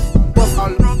 bust our loin, bust our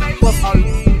loin, bust our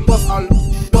loin, bust our loin.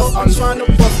 I'm trying to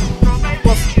bust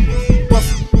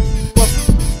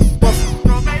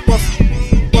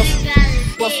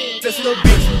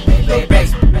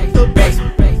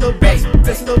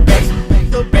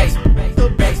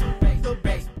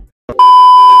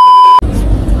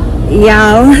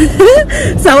y'all.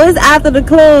 So it's after the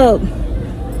club.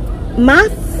 My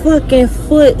fucking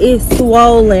foot is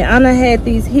swollen. I done had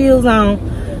these heels on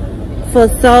for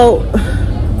so...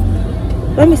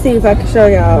 Let me see if I can show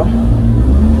y'all.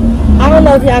 I don't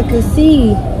know if y'all can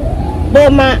see,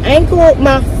 but my ankle,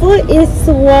 my foot is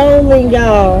swollen,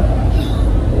 y'all.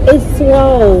 It's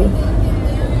swole.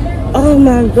 Oh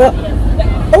my god.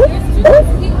 Oh.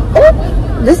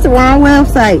 This is the wrong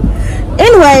website.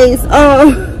 Anyways,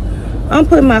 I'm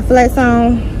putting my flats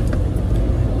on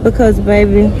because,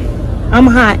 baby, I'm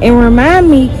hot. And remind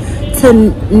me to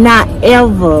not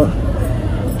ever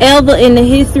in the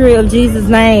history of Jesus'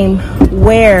 name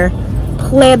wear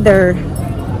pleather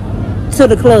to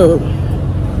the club.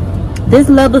 This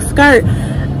leather skirt,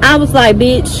 I was like,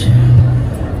 bitch,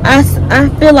 I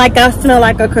feel like I smell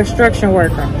like a construction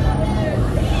worker.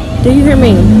 Do you hear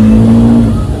me?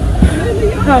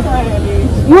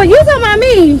 Well, you talking about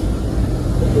me?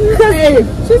 Hey,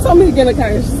 she told me to get in the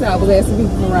car. She said I was asking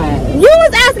people for rides. You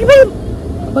was asking me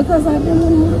because I didn't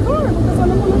want to move the car. Because I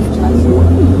didn't want to charge you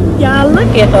money. Y'all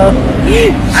look at her.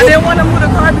 I didn't want to move the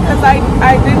car because I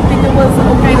didn't think it was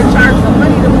okay to charge the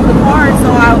money to move the car. So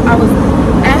I was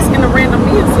asking the random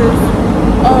muses,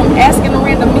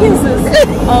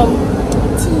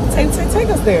 to take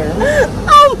us there.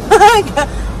 Oh my god.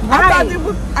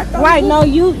 Right. No,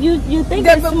 you think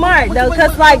it's smart though,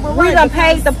 because like we done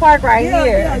paid the park right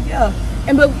here. Yeah.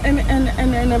 And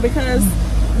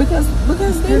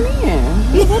because they're men.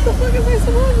 What the fuck is they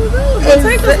supposed to do?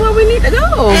 Take us where we need to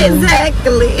go.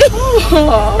 Exactly.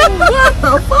 Oh, what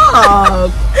the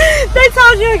fuck? They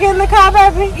told you to get in the car,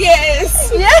 baby?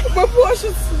 Yes. Yeah. But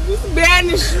Portia just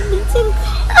banished me to the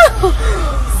car.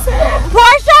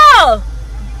 Portia!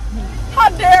 How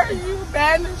dare you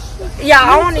banish? Yeah,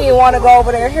 I don't even want to go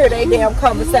over there and hear their damn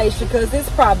conversation because it's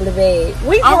probably bad.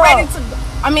 I'm ready to go.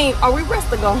 I mean, are we rest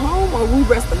to go home or are we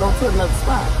rest to go to another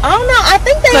spot? I don't know. I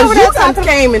think they over there talking.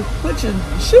 Came and put your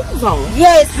shoes on.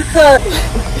 Yes, because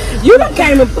you done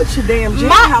came and put your damn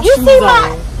jailhouse shoes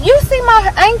on. You see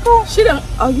my ankle? She done.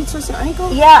 Oh, you touched your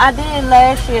ankle? Yeah, I did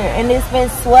last year, and it's been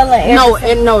swelling.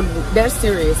 No, that's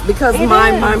serious because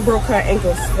mine broke her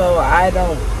ankle, so I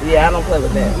don't play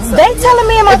with that. So, they telling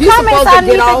me in my comments I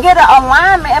need to get an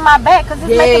alignment in my back because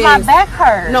it's making my back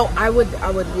hurt. No, I would,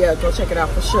 go check it out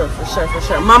for sure.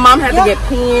 My mom had to get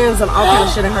pins and all kind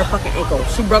of shit in her fucking ankle.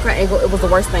 She broke her ankle. It was the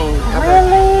worst thing ever.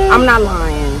 Really? I'm not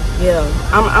lying. Yeah,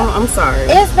 I'm sorry.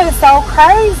 It's been so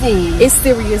crazy. It's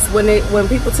serious when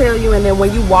people tell you, and then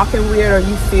when you walking weird or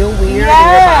you feel weird in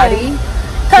your body.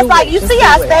 Cause like you see,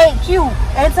 I stayed cute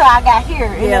until I got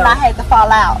here, and then I had to fall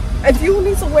out. If you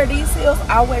need to wear these heels,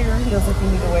 I'll wear your heels if you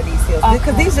need to wear these heels.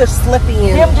 Because these are slippy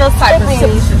and them just type of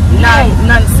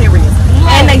nothing serious.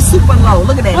 And they super low.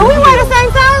 Look at that. Do we wear the same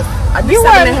size? You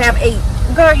 7.5,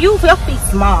 8. Girl, your feet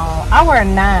small. I wear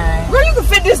 9. Girl, you can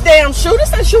fit this damn shoe.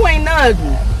 This shoe ain't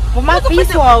nothing. Well, my feet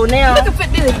swole now. Look at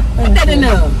fit this. Put that in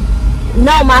there.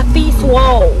 No, my feet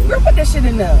swole. Girl, put that shit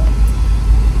in there.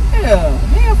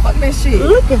 Yeah, fuck that shit.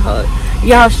 Look at her.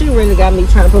 Y'all, she really got me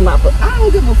trying to put my foot. I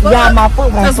don't give a fuck. Y'all, my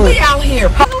foot won't we out here.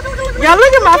 Y'all,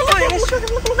 look at my foot. What's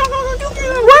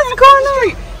going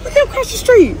on? Look him across the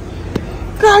street.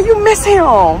 Girl, you miss him.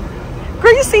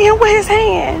 Girl, you see him with his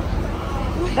hand.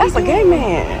 That's a gay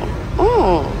man.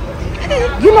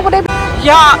 You know what they...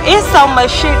 Y'all, it's so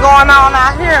much shit going on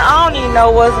out here. I don't even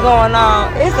know what's going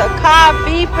on. It's a car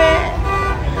beeping.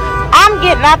 I'm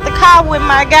getting out the car with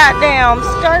my goddamn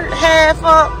skirt half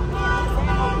up.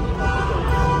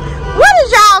 What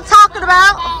is y'all talking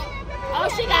about? Oh,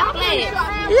 she got flats.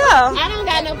 Yeah. I don't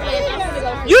got no flats. I'm gonna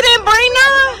go. You didn't bring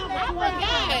none?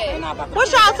 I forgot.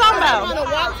 What y'all talking about? I'm gonna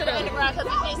walk to the underground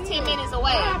because it's 10 minutes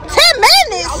away. 10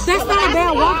 minutes? That's not a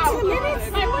bad walk. 10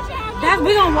 minutes?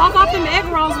 We gonna walk off them egg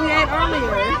rolls we had earlier.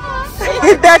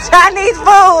 That Chinese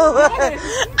food.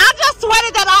 I just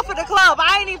sweated that off of the club.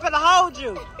 I ain't even finna hold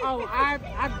you. Oh,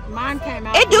 mine came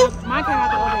out. It do. Mine came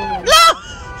out the other end. Look,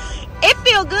 it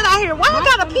feel good out here. Why I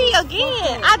gotta pee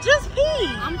again? I just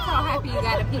peed. I'm so happy you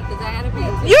gotta pee because I gotta pee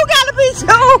too. You gotta pee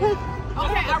too.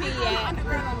 Okay, are we going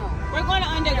underground? We're going to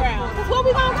underground. That's where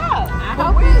we gonna go. I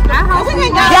hope we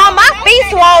can go. Y'all, my feet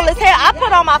swole as hell. I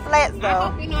put on my flats though.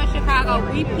 I hope you know in Chicago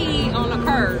we pee on the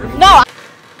curb. No.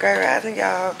 Great rising,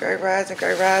 y'all. Great rising. I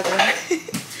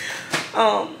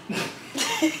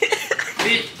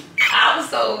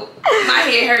was my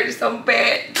head hurt so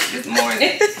bad this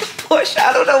morning. Portia,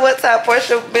 I don't know what time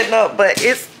Portia been up, but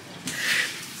it's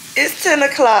 10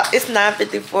 o'clock. It's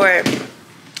 9:54,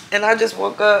 and I just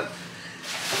woke up.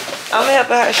 I'm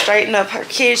helping her straighten up her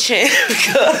kitchen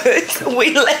because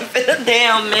we left it a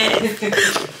damn mess.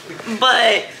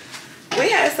 But We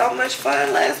had so much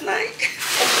fun last night.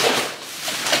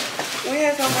 We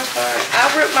had so much fun.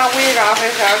 I ripped my wig off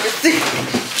as y'all can see.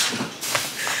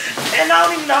 And I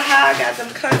don't even know how I got them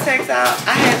contacts out.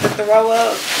 I had to throw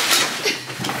up.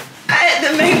 I had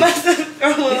to make myself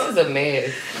throw up. This is a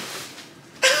mess.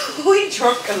 We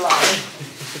drunk a lot.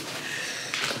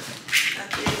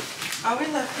 Oh, we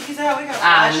left these out. We got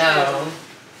I know.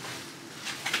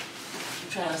 I'm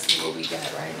trying to see what we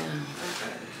got right now.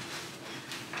 Okay.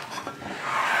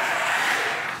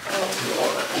 Oh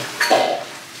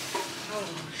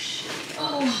shit.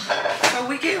 Oh. So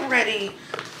we getting ready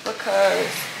because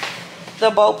the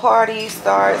boat party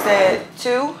starts at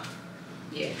 2.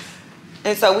 Yes.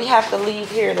 And so we have to leave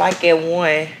here like at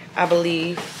 1, I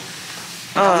believe.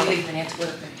 We leaving at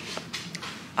 12:30.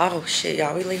 Oh shit,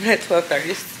 y'all. We leaving at 12:30.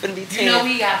 This is gonna be 10. You know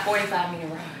we got 45-minute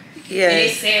ride. Yeah. And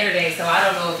it's Saturday, so I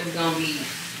don't know if it's gonna be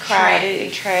crowded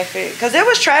in traffic. Cause there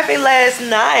was traffic last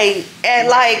night at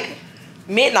like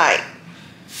midnight.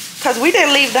 Cause we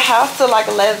didn't leave the house till like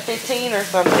 11:15 or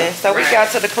something. So we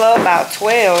got to the club about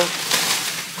 12.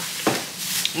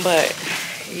 But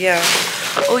yeah.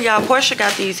 Oh y'all, Portia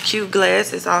got these cute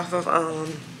glasses off of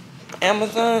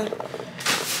Amazon.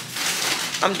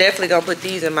 I'm definitely gonna put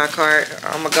these in my cart.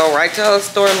 I'm gonna go right to her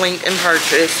store link and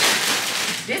purchase.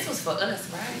 This was for us,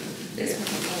 right? This was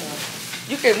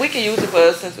for us. We can use it for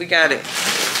us since we got it.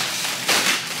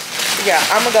 Yeah,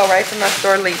 I'm gonna go right to my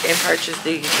store link and purchase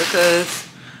these because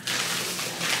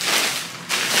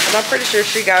I'm pretty sure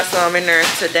she got some in there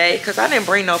today because I didn't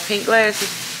bring no pink glasses.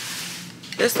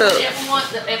 It's the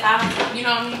if I, you know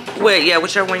what I mean? Well, yeah,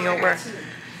 whichever one you wear.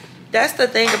 That's the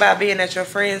thing about being at your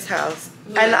friend's house.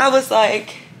 And I was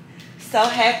like so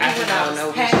happy when I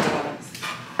was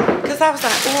packing. Because I was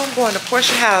like, oh, I'm going to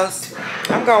Portia's house.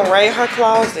 I'm going to raid her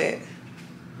closet.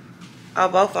 Oh,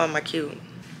 both of them are cute.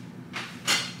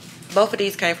 Both of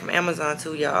these came from Amazon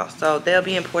too, y'all. So they'll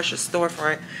be in Portia's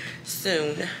storefront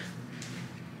soon.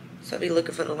 So be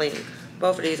looking for the link.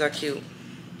 Both of these are cute.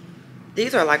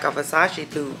 These are like a Versace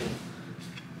dude.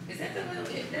 Is that the little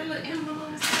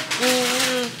envelopes?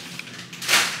 Mm-hmm.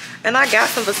 And I got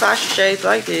some Versace shades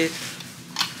like this.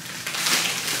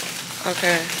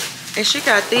 Okay. And she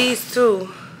got these too.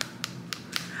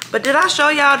 But did I show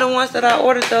y'all the ones that I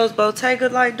ordered, those Bottega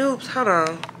like dupes? Hold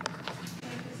on.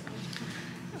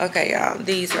 Okay, y'all.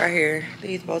 These right here.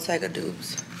 These Bottega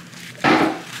dupes.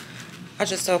 I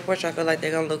just told Portia I feel like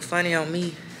they're going to look funny on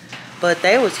me. But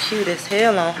they was cute as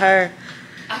hell on her.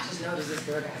 I just noticed this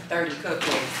girl got 30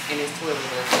 cupcakes and it's 12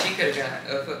 of us. She could have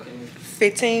got a fucking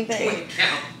 15 things. 20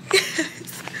 count.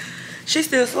 She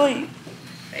still asleep.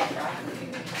 They fried me.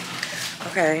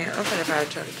 Okay, I'm gonna probably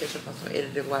try to catch up on some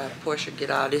editing while Portia get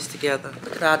all this together.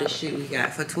 Look at all this shit we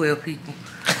got for 12 people.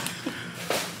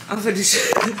 I'm finna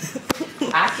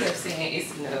I kept saying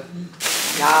it's enough.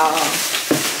 Y'all.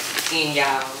 And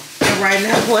y'all. And right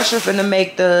now, Portia finna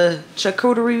make the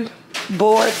charcuterie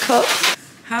board cups.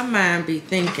 Her mind be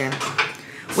thinking.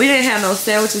 We didn't have no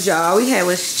sandwiches, y'all. All we had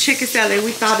was chicken salad.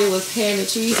 We thought it was ham and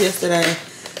cheese yesterday.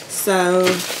 So,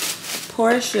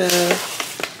 Portia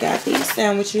got these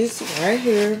sandwiches right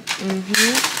here.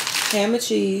 Ham and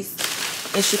cheese.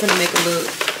 And she's gonna make a little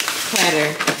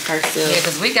platter herself. Yeah,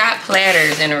 because we got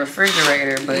platters in the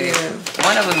refrigerator, but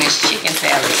one of them is chicken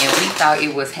salad, and we thought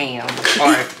it was ham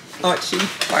or cheese.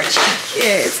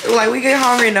 Yes, like we get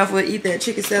hungry enough we'll eat that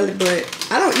chicken salad, but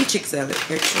I don't eat chicken salad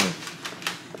actually.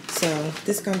 So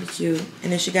this is gonna be cute.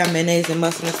 And then she got mayonnaise and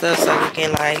mustard and stuff, so we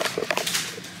can like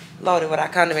load it with our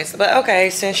condiments. But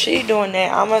okay, since she doing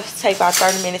that, I'm gonna take about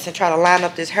 30 minutes and try to line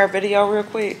up this hair video real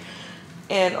quick.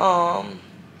 And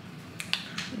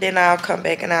then I'll come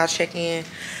back and I'll check in.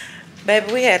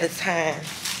 Baby, we had a time.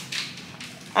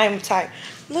 I'm tired.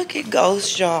 Look at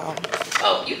Ghost, y'all.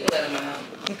 Oh, you can let him know.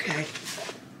 Okay.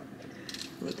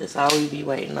 Look, that's all we be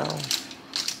waiting on.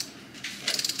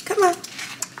 Come on.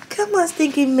 Come on,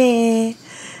 stinky man.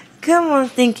 Come on,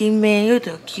 stinky man. You're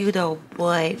the cute old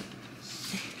boy.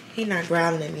 He not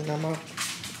growling at me no more.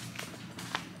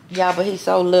 Yeah, but he's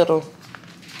so little.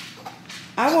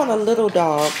 I want a little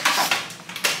dog.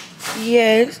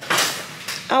 Yes.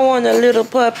 I want a little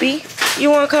puppy. You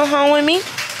want to come home with me?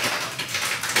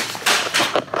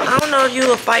 I don't know if you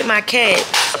will fight my cat.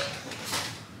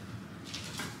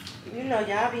 You know,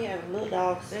 y'all be having little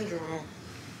dog syndrome.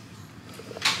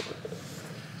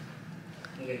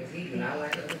 Yeah, because he do not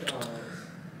like other dogs.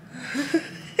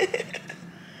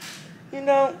 You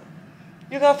know,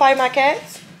 you gonna fight my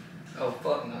cats? Oh,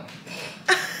 fuck no.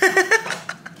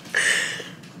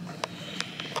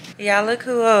 Y'all look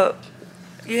who up.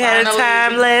 You had a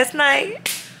time last night.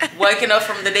 Waking up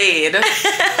from the dead. Yeah,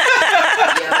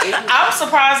 I'm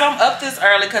surprised I'm up this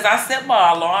early because I set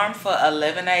my alarm for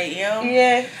 11 a.m.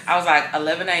 Yeah. I was like,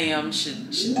 11 a.m. should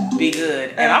be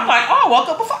good. And I'm like, oh, I woke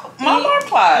up before my alarm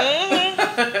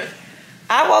clock.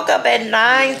 I woke up at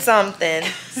 9 something.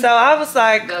 So I was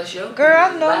like, girl,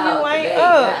 I know you ain't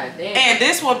up. And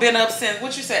this one been up since,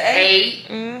 what you said, 8?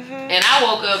 And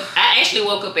I actually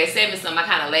woke up at 7 something. I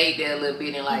kind of laid there a little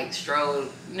bit and like strolled,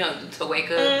 you know, to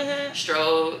wake up,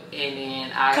 strolled, and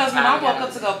then I. Because when I woke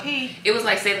up to go pee, it was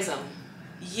like 7 something.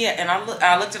 Yeah, and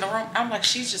I looked in the room. I'm like,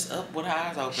 she's just up with her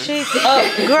eyes open. She's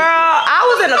up, girl.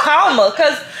 I was in a coma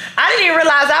because I didn't even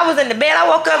realize I was in the bed. I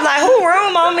woke up like, who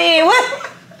room on me? What?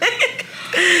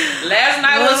 Last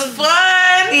night was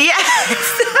fun. Yes.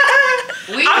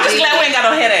 I'm just glad we ain't got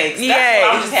no headaches. That's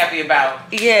what I'm just happy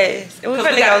about. Yes. We're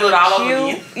gonna go do it all over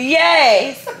again.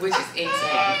 Yes. Which is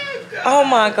insane. Oh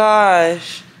my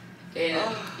gosh.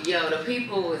 And yo, the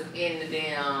people was in the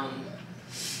damn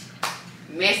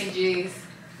messages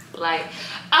like,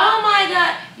 oh my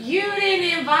God, you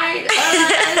didn't invite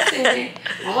us. And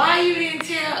why you didn't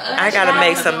tell us? I gotta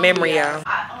make some memory, y'all.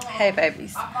 Hey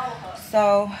babies.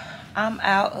 So I'm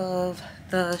out of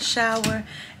the shower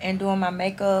and doing my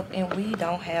makeup, and we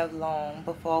don't have long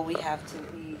before we have to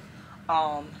be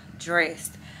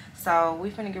dressed. So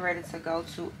we finna get ready to go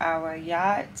to our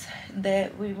yacht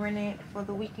that we rented for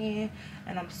the weekend,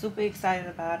 and I'm super excited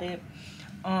about it.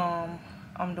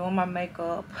 I'm doing my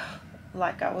makeup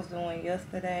like I was doing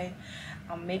yesterday.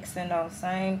 I'm mixing those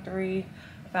same 3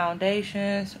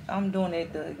 foundations. I'm doing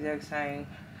it the exact same.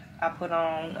 I put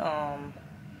on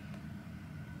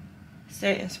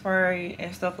setting spray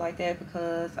and stuff like that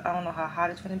because I don't know how hot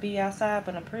it's gonna be outside,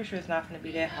 but I'm pretty sure it's not gonna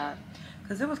be that hot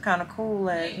because it was kind of cool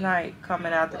last night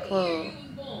coming out the club.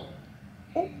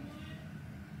 Ooh.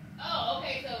 Oh,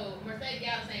 okay, so Mercedes,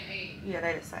 y'all the same age? Yeah,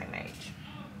 they the same age.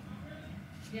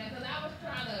 Yeah, because I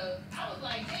was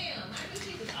like, damn, I knew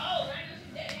she was old. I knew she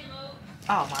was that damn old.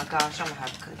 Oh my gosh, I'm gonna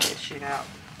have to cut that shit out.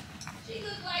 She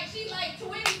looks like she's like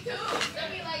 22. I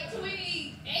mean, like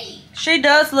 28. She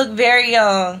does look very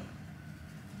young.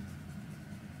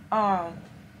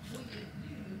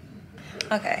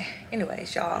 Okay,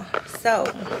 anyways, y'all, so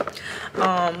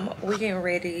we're getting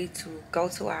ready to go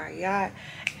to our yacht,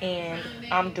 and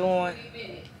I'm doing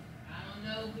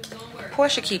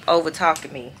Portia keep over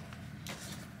talking me.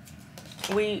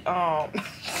 We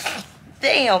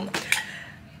damn.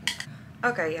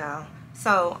 Okay, y'all,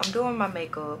 so I'm doing my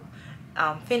makeup,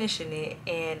 finishing it,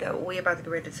 and we're about to get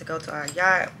ready to go to our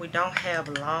yacht. We don't have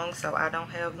long, so I don't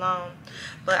have long,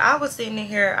 but I was sitting in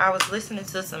here, I was listening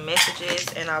to some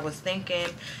messages, and I was thinking,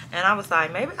 and I was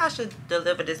like, maybe I should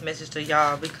deliver this message to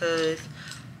y'all, because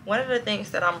one of the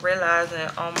things that I'm realizing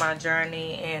on my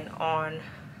journey and on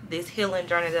this healing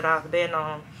journey that I've been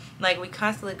on, like, we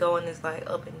constantly go in this like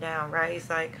up and down, right? It's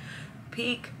like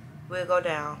peak, we'll go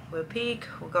down, we'll peak,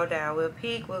 we'll go down, we'll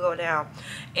peak, we'll go down,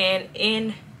 and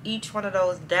in each one of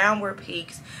those downward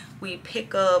peaks we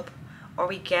pick up or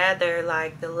we gather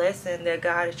like the lesson that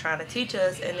God is trying to teach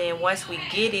us, and then once we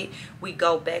get it we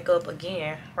go back up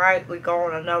again, right? We go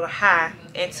on another high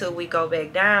until we go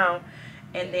back down,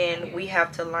 and then we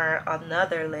have to learn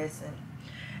another lesson.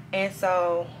 And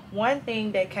so one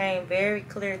thing that came very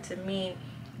clear to me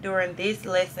during this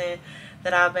lesson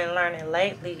that I've been learning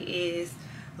lately is,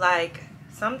 like,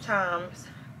 sometimes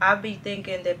I be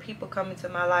thinking that people come into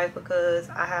my life because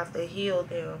I have to heal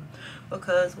them,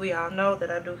 because we all know that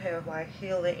I do have like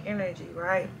healing energy,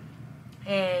 right?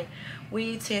 And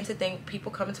we tend to think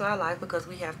people come into our life because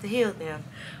we have to heal them,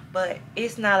 but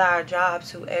it's not our job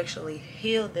to actually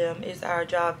heal them. It's our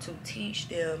job to teach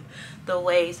them the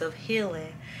ways of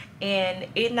healing. And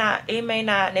it may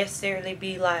not necessarily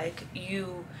be like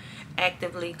you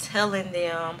actively telling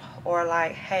them or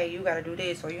like, hey, you gotta do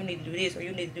this, or you need to do this, or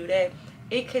you need to do that.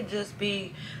 It could just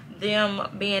be them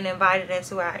being invited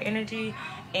into our energy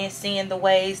and seeing the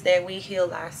ways that we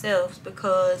heal ourselves,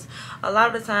 because a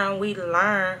lot of the time we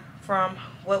learn from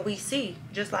what we see,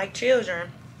 just like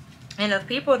children. And if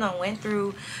people don't went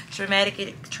through traumatic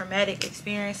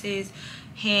experiences,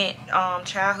 hint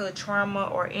childhood trauma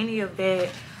or any of that,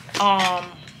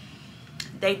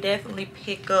 they definitely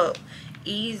pick up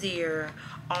easier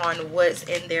on what's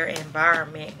in their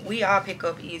environment. We all pick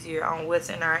up easier on what's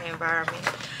in our environment.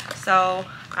 So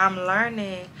I'm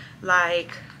learning,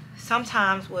 like,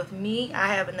 sometimes with me, I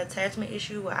have an attachment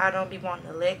issue where I don't be wanting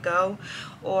to let go,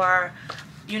 or,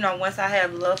 you know, once I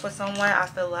have love for someone, I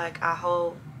feel like I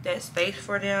hold that space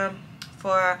for them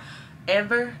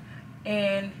forever,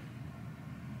 and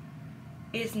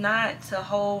it's not to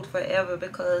hold forever,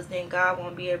 because then God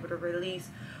won't be able to release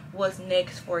what's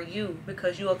next for you,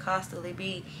 because you will constantly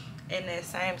be in that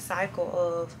same cycle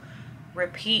of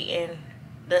repeating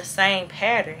the same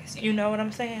patterns. You know what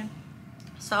I'm saying?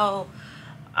 So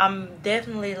I'm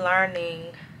definitely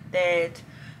learning that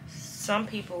some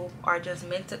people are just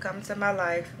meant to come to my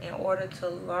life in order to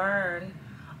learn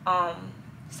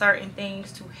certain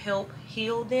things to help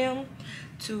heal them,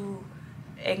 to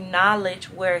acknowledge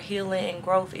where healing and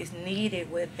growth is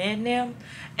needed within them.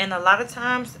 And a lot of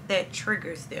times that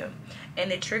triggers them,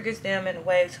 and it triggers them in a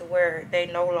way to where they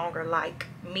no longer like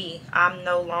me. I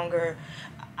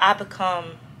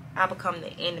become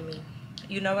the enemy.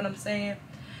 You know what I'm saying?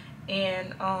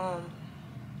 And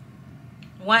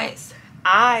once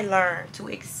I learn to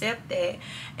accept that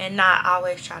and not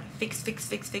always try to fix,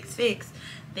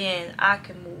 then I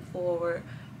can move forward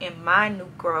in my new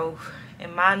growth,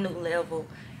 in my new level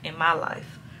in my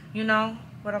life. You know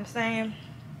what I'm saying?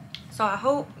 So I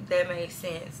hope that made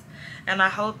sense. And I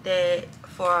hope that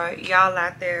for y'all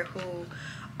out there who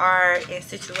are in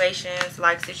situations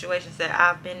that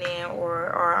I've been in, or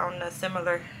are on a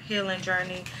similar healing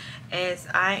journey as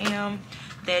I am,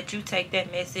 that you take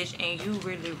that message and you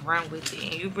really run with it,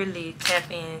 and you really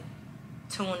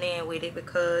tune in with it,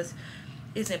 because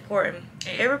it's important.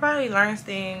 And everybody learns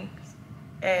things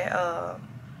at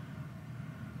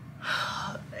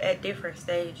different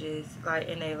stages, like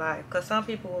in their life. Because some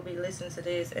people will be listening to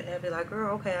this and they'll be like,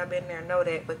 girl, okay, I've been there, know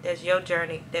that, but that's your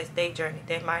journey, that's their journey.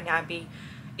 That might not be,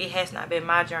 it has not been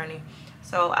my journey.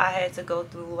 So I had to go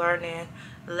through learning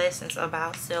lessons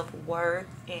about self-worth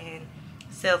and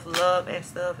self-love and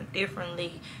stuff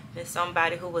differently than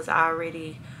somebody who was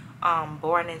already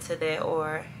born into that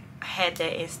or had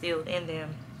that instilled in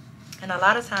them. And a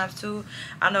lot of times too,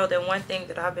 I know that one thing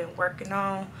that I've been working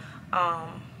on,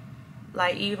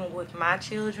 like even with my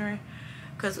children,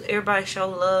 because everybody show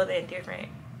love in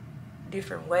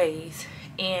different ways,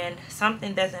 and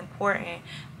something that's important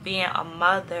being a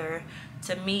mother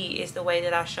to me is the way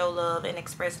that I show love and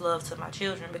express love to my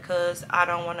children, because I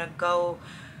don't want to go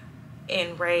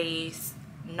and raise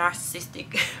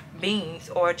narcissistic beings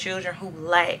or children who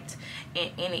lacked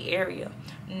in any area.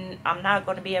 I'm not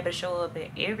going to be able to show up in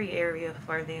every area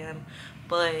for them,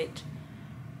 but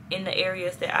in the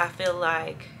areas that I feel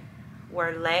like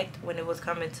were lacked when it was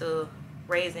coming to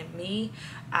raising me,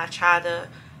 I try to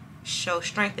show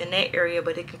strength in that area,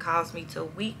 but it can cause me to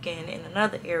weaken in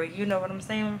another area. You know what I'm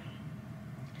saying?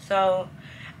 So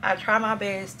I try my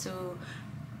best to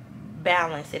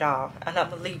balance it all. And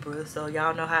I'm a Libra, so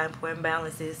y'all know how important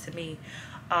balance is to me.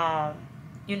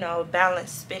 You know,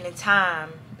 balance spending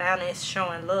time, balance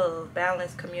showing love,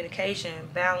 balance communication,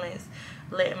 balance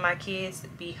letting my kids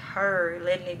be heard,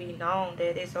 letting it be known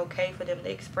that it's okay for them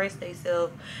to express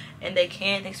themselves, and they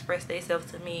can express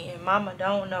themselves to me. And mama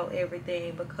don't know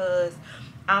everything, because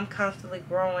I'm constantly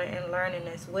growing and learning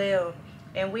as well,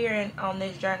 and we're on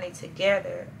this journey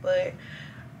together. But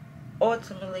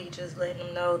ultimately just letting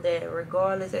them know that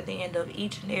regardless, at the end of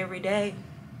each and every day,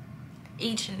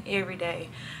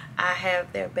 I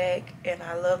have their back and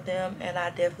I love them, and I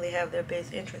definitely have their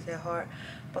best interest at heart,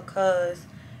 because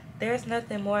there's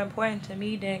nothing more important to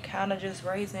me than kind of just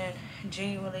raising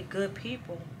genuinely good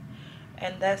people.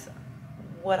 And that's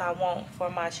what I want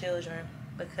for my children,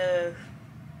 because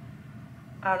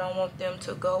I don't want them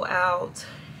to go out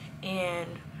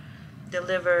and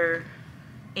deliver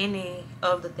any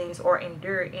of the things or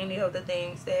endure any of the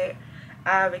things that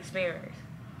I've experienced.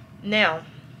 Now,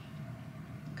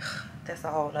 that's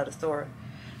a whole nother story,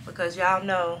 because y'all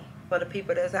know, for the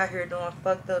people that's out here doing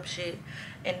fucked up shit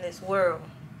in this world,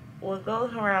 what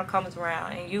goes around comes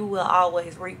around, and you will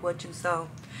always reap what you sow.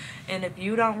 And if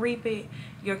you don't reap it,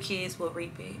 your kids will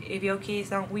reap it. If your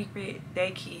kids don't reap it, their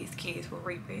kids will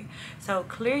reap it. So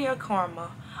clear your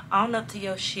karma, own up to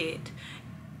your shit,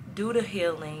 do the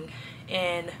healing,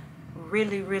 and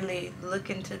really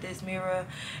look into this mirror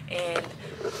and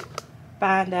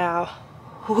find out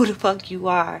who the fuck you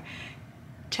are.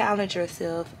 Challenge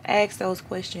yourself, ask those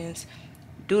questions,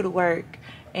 do the work.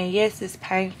 And yes, it's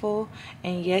painful,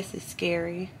 and yes, it's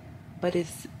scary, but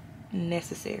it's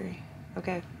necessary.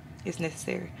 Okay, it's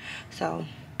necessary. So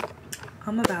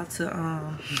I'm about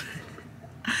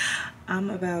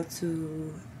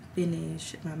to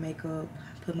finish my makeup,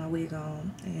 put my wig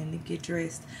on, and get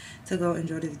dressed to go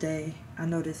enjoy this day. I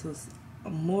know this was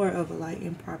more of a like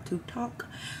impromptu talk,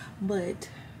 but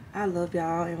I love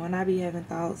y'all, and when I be having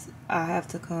thoughts, I have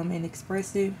to come and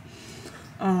express it,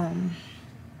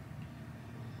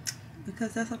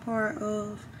 because that's a part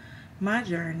of my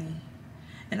journey.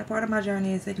 And a part of my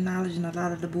journey is acknowledging a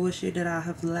lot of the bullshit that I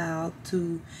have allowed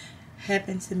to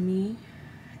happen to me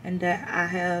and that I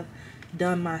have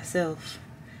done myself.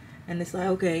 And it's like,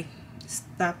 okay,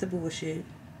 stop the bullshit.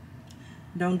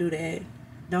 Don't do that.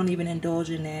 Don't even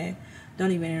indulge in that.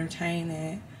 Don't even entertain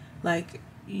that. Like,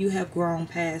 you have grown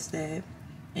past that,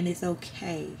 and it's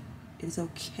okay. It's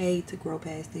okay to grow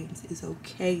past things. It's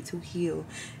okay to heal.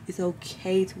 It's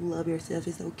okay to love yourself.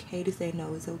 It's okay to say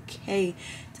no. It's okay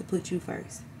to put you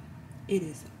first. It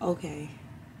is okay.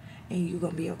 And you're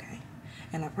going to be okay.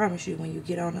 And I promise you, when you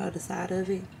get on the other side of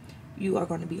it, you are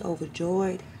going to be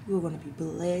overjoyed. You are going to be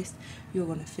blessed. You're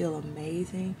going to feel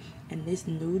amazing. And this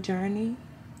new journey,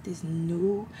 this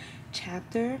new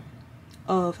chapter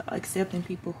of accepting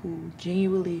people who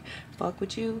genuinely fuck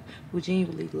with you, who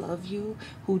genuinely love you,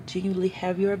 who genuinely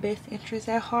have your best interests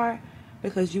at heart,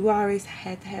 because you always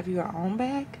had to have your own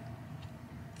back,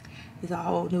 is a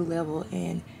whole new level,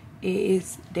 and it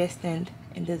is destined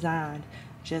and designed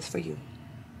just for you.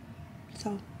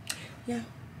 So yeah,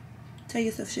 tell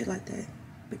yourself shit like that,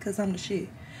 because I'm the shit.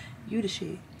 You the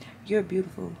shit. You're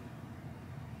beautiful.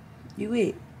 You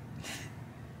it.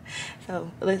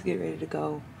 So let's get ready to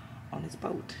go on this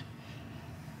boat.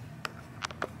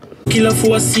 Killer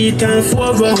 4 seat and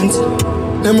 4 rounds.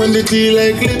 Them when the tea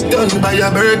like Lipton. Buy a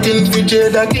Birkin for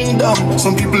Jada Kingdom.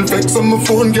 Some people vex on my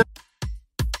phone.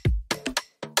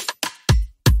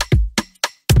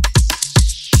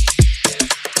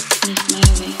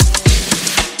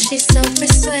 She's so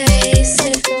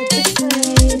persuasive,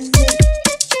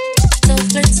 so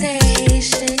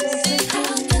flirtatious.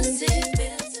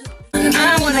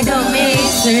 I wanna go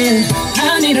missing.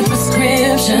 I need a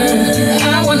prescription.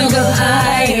 I wanna go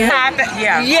higher.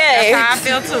 Yeah, That's how I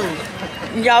feel too.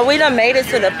 y'all, we done made it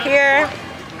to the pier.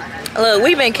 Look,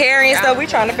 we've been carrying stuff. We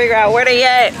trying to figure out where they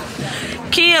at.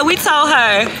 Kia, we told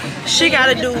her she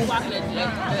gotta do.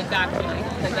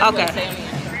 Okay.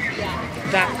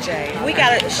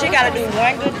 She gotta do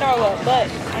one good throw up, but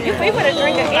we put a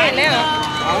drink again now.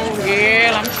 Oh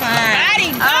yeah, I'm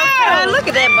trying. Oh, look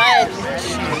at that body.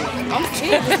 I'm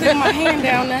still putting my hand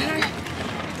down there.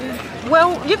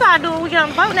 Well, you gotta do it when we get on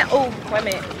the boat now. Oh, wait a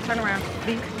minute. Turn around.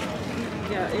 Beep.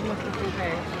 Yeah, it must be too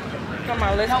fast. Come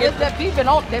on, let's get that beeping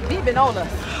on us.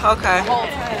 Okay.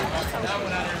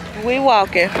 We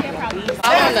walking.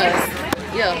 On us.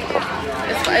 Yeah.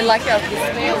 It's like y'all can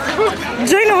smell.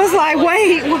 Gina was like,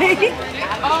 wait.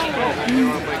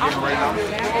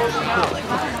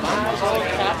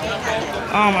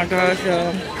 Oh my gosh,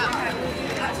 y'all.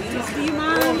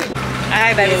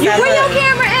 Alright, baby. Where your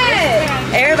camera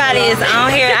at? Everybody is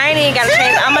on here. I ain't even got a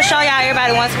chance. I'm gonna show y'all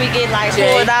everybody once we get like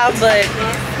pulled out, but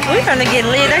we're gonna get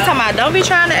lit. They talking about don't be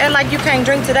trying to act like you can't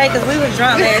drink today because we was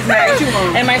drunk last night.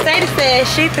 And Mercedes said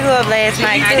she threw up last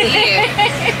night too.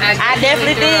 I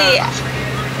definitely did.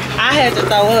 I had to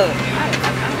throw up.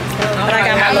 But I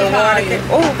got my little water.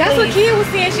 Oh, that's what Kia was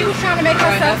saying. She was trying to make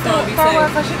herself throw up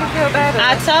so she could feel better.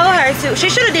 I told her to. She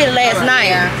should have did it last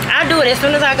night. I do it as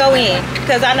soon as I go in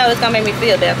because I know it's gonna make me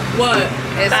feel better. What?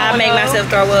 I make myself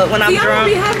throw up when I'm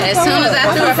drunk. As soon as I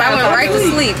threw up, I went right to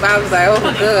sleep. I was like, oh,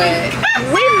 good.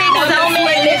 We mixed so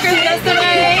many liquors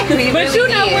yesterday. But you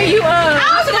know when you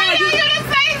I was waiting on you to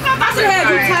say something. I should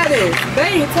have you tied it.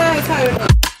 Bang, tie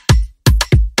it.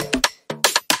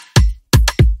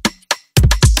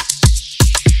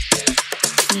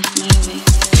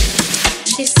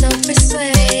 She's so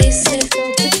persuasive,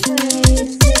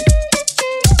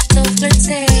 so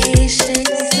flirtatious.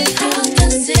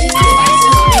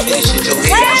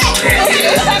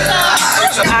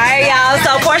 Alright, y'all.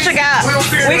 So Portia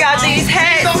we got these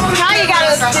hats. How you got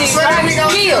us these?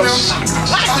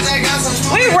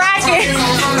 We rocking.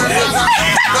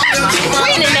 We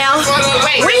in it now.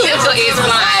 Wait, Cisco is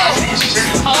blind.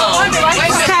 Hold on.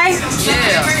 Okay.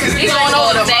 Yeah. He's going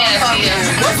over the dance here.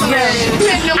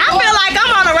 I feel like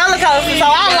I'm on a roller coaster, so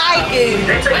I like it.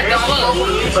 What the fuck?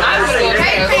 I'm going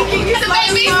to you to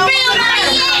make me feel that.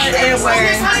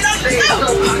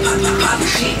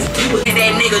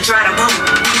 That nigga try to bump.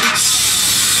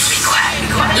 Be quiet.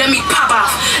 Let me pop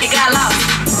off. It got lost.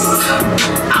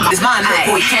 It's mine,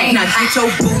 little boy. Now get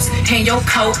your boots and your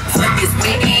coat. Fuck this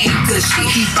weekend, cause shit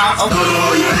he bought.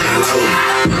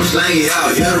 Slang it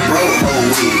out, you're the broke hoe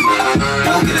with it.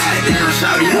 Don't get out of down,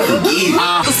 shout it, you forget it.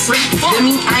 That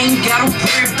mean I ain't got a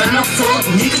worry about no fuck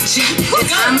nigga cheat.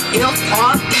 It's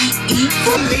M-L-R-E-E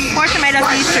for me. Portia made us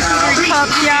these charcuterie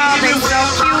cups, y'all. They so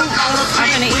cute.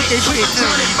 I'm gonna eat this shit too.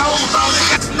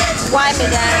 Wipe it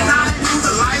down.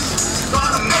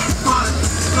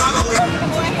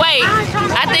 Wait,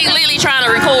 I think LeeLee trying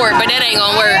to record, but that ain't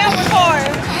gonna work.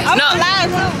 No.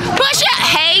 Push it.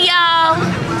 Hey, y'all.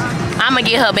 I'm gonna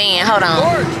get her band. Hold on.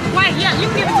 Wait, yeah, you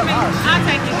can give it to me. I'll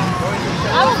take it.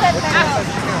 I will take it.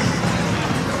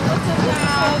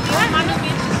 My new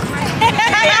bitch.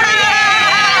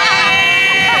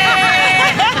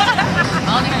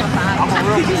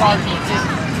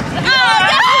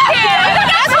 Oh,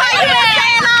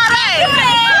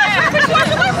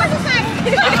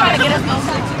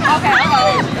 Okay.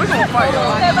 We're gonna fight,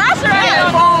 y'all. I sure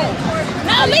am.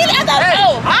 No, LeeLee, I thought,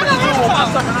 oh. I don't know my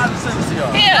stuff and I just send it to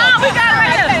y'all. Here. No, we got it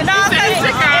right here. No,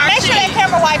 make sure that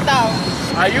camera wiped off.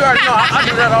 You already know, I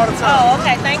do that all the time. Oh,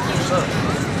 okay, thank you.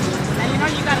 And you know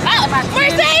you gotta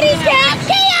Mercedes came.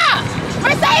 Kia!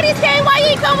 Mercedes came. Why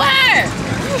you ain't come with her?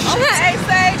 Okay,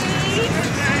 Sadie.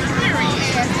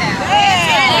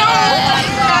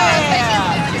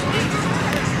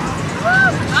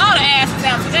 All the asses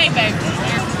out today, baby.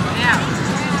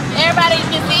 Everybody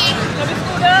can see. Let me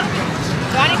scoot up.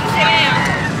 Do I need to sit down?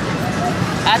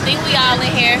 I think we all in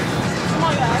here. Come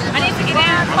on, y'all. I need to get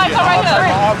down. Somebody come right here.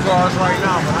 I'm off guards right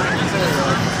now, but I ain't saying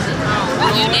that.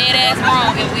 You dead ass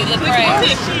wrong if we look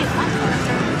crazy.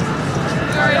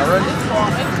 Y'all ready?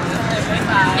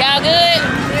 Y'all good?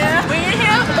 Yeah. We in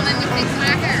here? Let me fix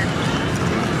my hair.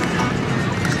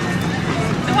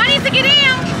 Do I need to get in?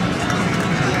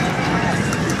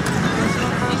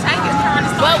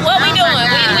 What we doing?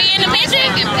 We in the picture?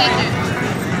 I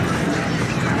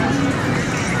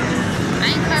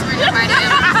ain't covering nobody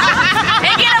else.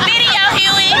 And get a video,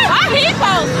 Huey. Why he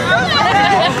posting?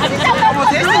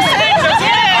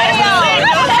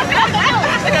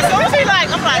 As soon as he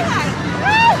like, I'm like,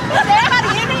 everybody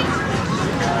hear me?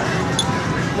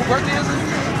 What birthday is it?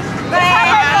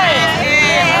 Happy birthday!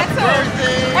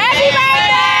 Happy birthday!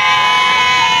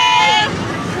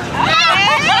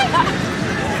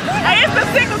 Hey, it's the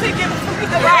signals he gives me.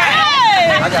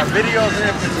 I got videos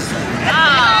and pictures.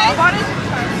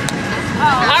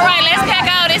 All right, let's pack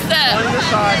all this up. On your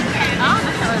side.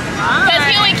 Because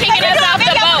Huey kicking us off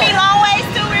the boat. Long ways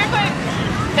too, real quick.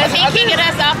 Because he kicking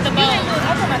us off the boat.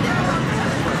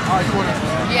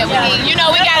 Yeah, we need, you know,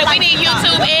 we need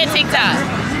YouTube and TikTok.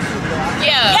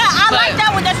 Yeah. Yeah, I like that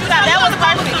one that you got. That was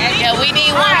perfect. Yeah, we need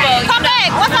one vote. Come back.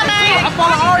 What's her name? I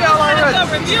follow all y'all already.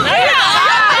 You lying.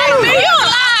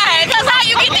 Because how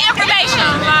you get the information?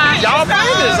 Y'all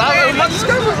famous. I'm not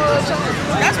Discovery.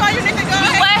 That's why you need to go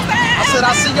You what? I said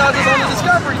I see y'all just on the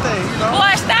Discovery thing, you know?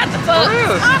 Boy, stop the fuck. For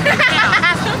real.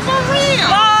 For real.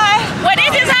 Boy. Well,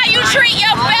 this is how you treat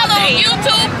your fellow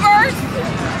YouTubers.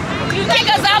 You kick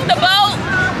us off the boat.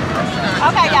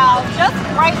 Okay, y'all. Just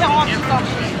right there on some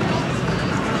shit.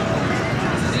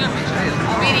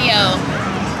 Video.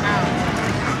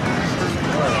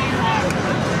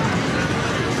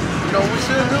 You know what we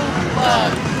should do?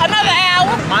 Another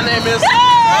hour. My name is...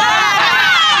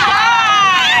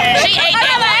 She ate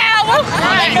another hour.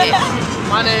 My name is...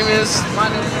 Yeah. My name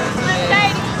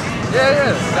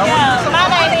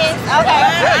is... Okay.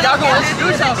 Yeah, y'all gonna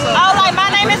introduce yourself. Oh, like my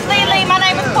name is LeeLee. My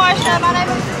name is Portia. My name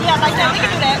is... Yeah, like that. We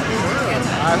can do that.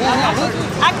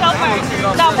 I go first.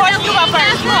 No, Portia, you go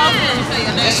first. You go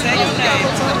first. A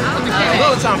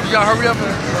little time. Y'all hurry up.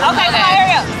 Okay, come on,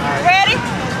 hurry up. Ready?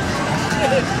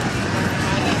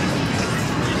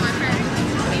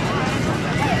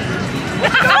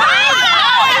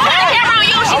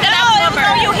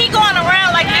 He going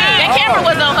around like that. That camera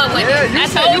was on her with Yeah, I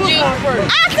told you.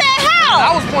 I said how?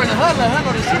 I was pointing at her, let her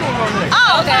know that she don't go next.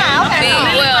 Oh, okay.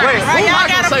 Well, Wait, who I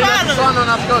can say that so I know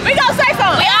not to go We next? gonna say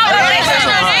something. we all know that's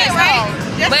your name, right?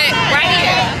 But right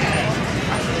here.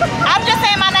 I'm just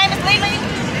saying my name is LeeLee.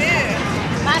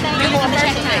 My name You is going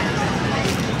first or next?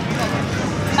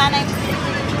 My name is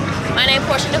My name is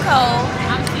Portia Nicole.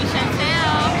 I'm T.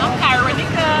 Chantel. I'm Kyra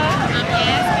Nika. I'm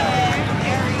Aspen.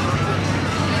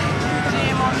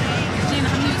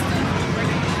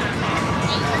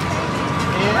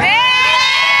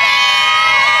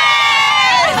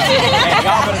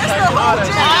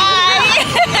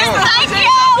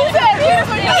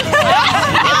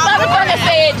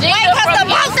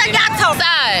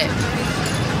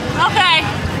 Okay.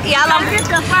 Y'all,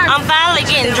 I'm finally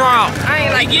getting drunk. I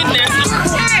ain't like getting there.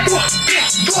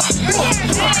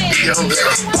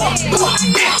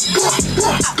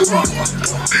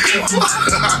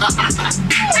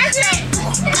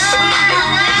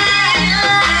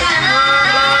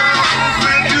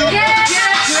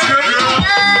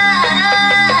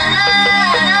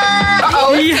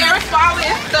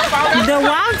 The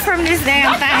walk from this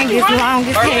damn thing is long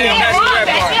as hell.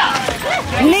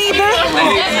 Neither.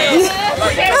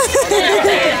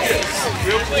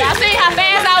 Y'all see how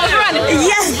fast I was running?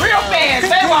 Yes. Real fast.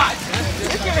 Baywatch.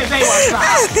 Let's give me a Baywatch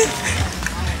side.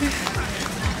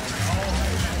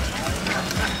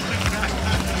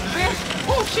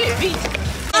 Oh shit, beat.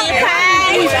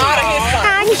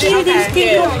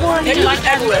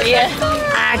 Yeah.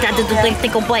 I got to do the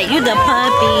tickle plate. You the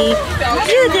puppy.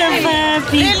 You the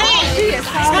puppy.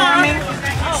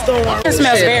 It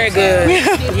smells very good.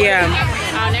 Yeah.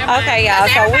 Okay, y'all.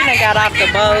 So we done got off the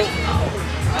boat.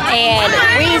 And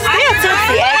we still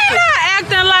tipsy, actually. We're not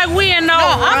acting like we in no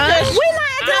rush. We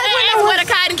asked where the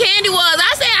cotton candy was.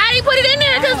 I said I didn't put it in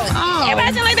there because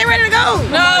everybody seemed like they ready to go.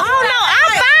 No,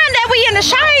 I'm fine that we in the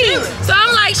shade. So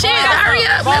I'm like, shit, hurry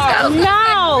up, let's go.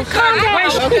 No, calm down.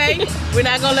 Okay, we're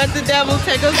not gonna let the devil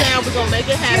take us down. We're gonna make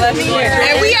it happen.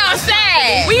 And we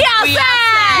outside. We outside.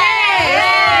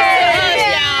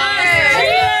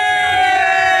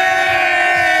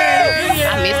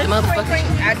 Motherfucker.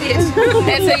 I did.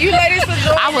 And so you ladies for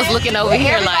joining. I was looking over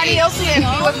here like. Listen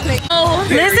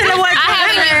to what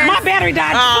my battery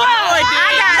died.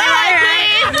 I got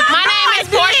it. My name is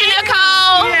Portia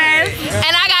Nicole. Yes.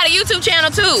 And I got a YouTube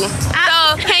channel too. So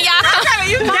can y'all come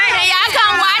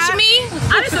watch me?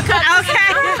 Okay.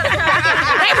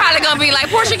 They probably gonna be like,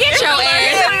 Portia, get your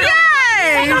ass.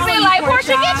 They gonna be like,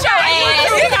 Portia, get your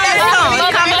ass.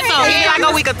 Like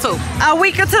a week or two. A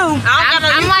week or two.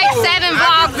 I'm like 7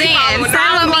 vlogs in.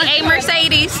 Follow me, A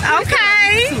Mercedes.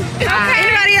 Okay.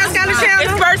 Anybody else got a channel?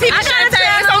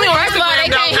 It's only first of all, they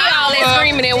can't hear all that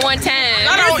screaming at one time.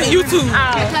 Not on YouTube.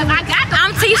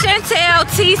 I'm T Chantel,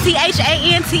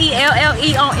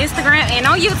 TCHANTLLE on Instagram and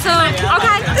on YouTube.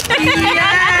 Okay.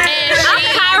 I'm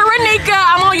Kyra Renika.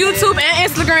 I'm on YouTube and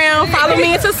Instagram. Follow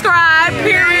me and subscribe.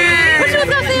 Period. What you was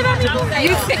gonna say about me?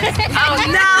 Oh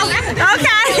no.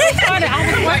 Okay. No,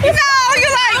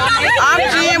 you're like. I'm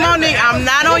GM Monique. I'm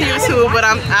not on YouTube, but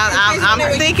I'm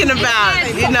thinking about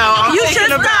it. You know, I'm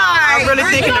really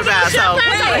thinking about it. So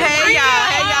hey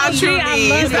y'all,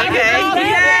 trulies, okay?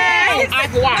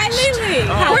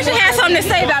 Portia has something to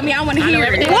say about me. I want to hear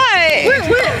it. What?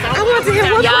 I want to hear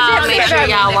what y'all make sure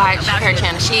y'all watch her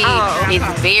channel. She is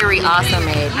very awesome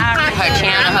at her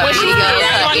channel, her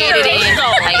videos, her editing,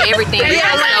 like everything is so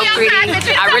pretty.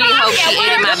 I really hope she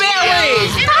edit my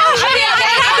videos.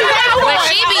 But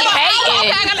she be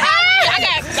hating.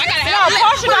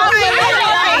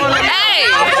 Hey,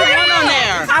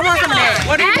 I want some there.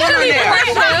 What do you want on there?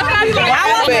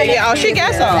 Yeah, she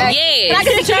got some. Yeah. I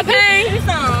get champagne.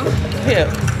 Here.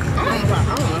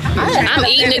 I'm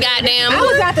eating the goddamn. I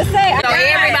was about to say. So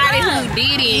everybody who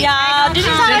did it, Y'all, did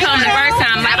you come the first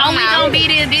time, like, oh, we gonna be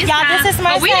there this time. This is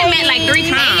my but we done met like 3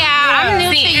 times. Yeah, I'm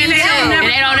new to YouTube. And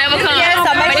they don't ever come. Yeah,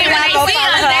 so but then when they see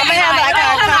us, they be like,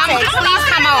 please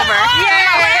come over.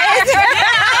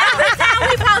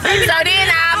 So then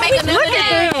I'll make another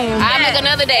day. I'll make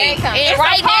another day. And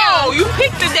right now, you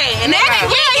pick the day. And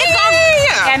next week it's gonna be.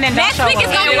 And then next week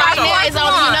it's gonna be right now. It's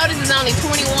only, you notice it's only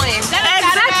 21.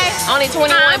 Only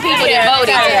 21 people that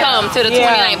voted to come to the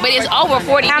 29, but it's over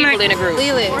 40 people in the group.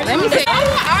 Let me see.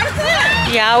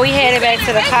 Y'all, we headed back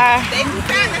to the car.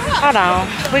 Hold on.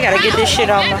 We gotta get this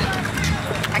shit on.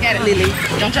 I got it, LeeLee.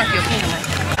 Don't jump your camera.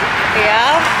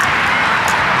 Yeah.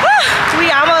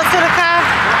 We almost to the car.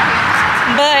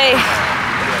 But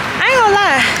I ain't gonna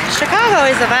lie, Chicago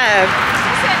is a vibe.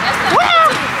 Wow.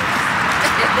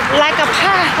 Like a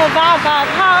pie for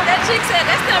vibe, huh? That chick said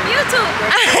that's them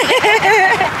YouTubers.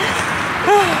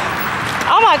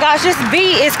 Oh my gosh, this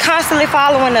bee is constantly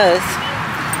following us.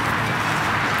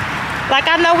 Like,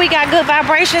 I know we got good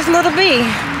vibrations, little bee.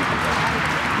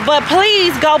 But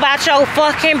please go about your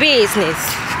fucking business.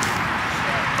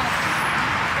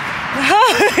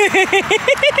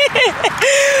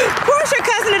 Portia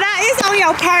cussing it out. It's on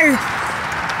your purse.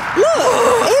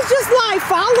 Look, it's just like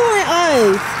following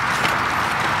us.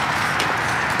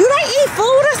 Do they eat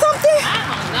food or something? I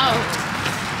don't know.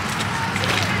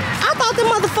 I thought the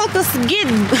motherfuckers get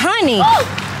honey.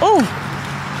 Oh.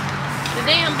 The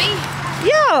damn bee.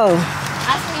 Yo.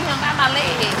 I seen him by my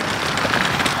leg.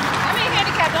 I mean,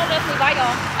 handicap, don't let me bite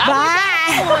y'all. Bye.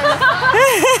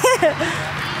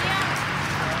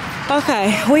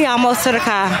 Okay, we almost to the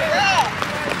car.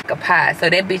 Like a pie, so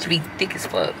that bitch be thick as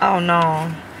fuck. Oh no.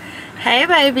 Hey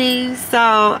baby, so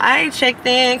I ain't checked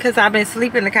in because I've been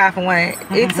sleeping in the car for one.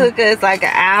 It took us like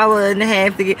an hour and a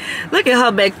half to get. Look at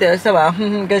her back there, so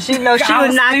because she knows she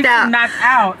was knocked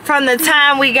out from the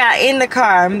time we got in the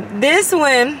car. This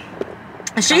one,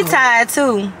 she tired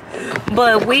too,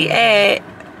 but we at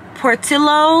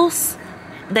Portillo's.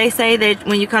 They say that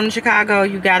when you come to Chicago,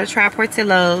 you gotta try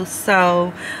Portillo's.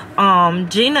 So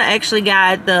Gina actually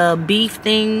got the beef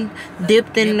thing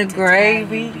dipped in the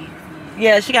gravy.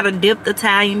 Yeah, she got a dipped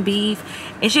Italian beef,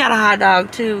 and she got a hot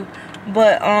dog too.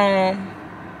 But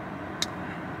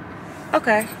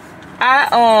okay,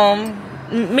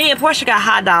 me and Portia got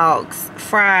hot dogs,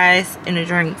 fries, and a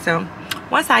drink. So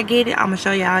once I get it, I'm gonna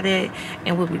show y'all that,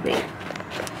 and we'll be back.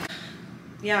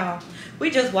 Y'all, we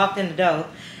just walked in the door,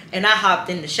 and I hopped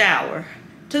in the shower,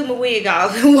 took my wig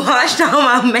off, and washed all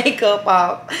my makeup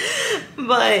off.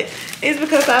 But it's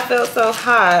because I felt so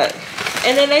hot.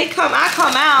 And then I come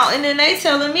out, and then they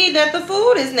telling me that the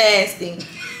food is nasty.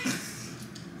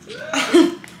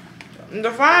 The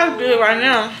fry's good right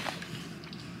now.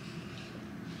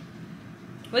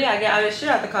 We gotta get all this shit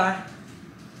out the car.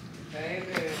 Baby.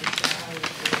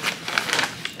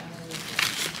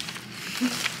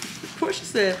 Portia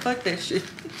said, fuck that shit.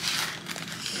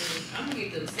 I'm gonna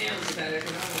get them sandwiches out of there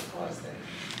because I don't want to cost that.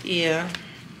 Yeah.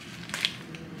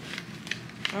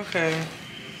 Okay.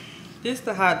 This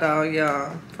the hot dog,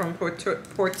 y'all, from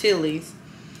Portillo's.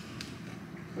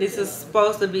 This is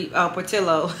supposed to be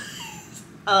Portillo,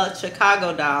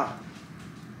 Chicago dog.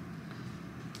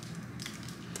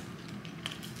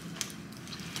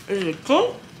 Is it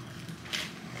cooked?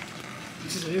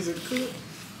 Is it cooked?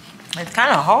 It's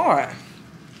kind of hard.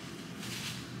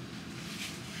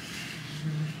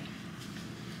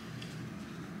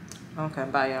 Okay,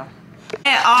 bye, y'all.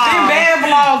 Bad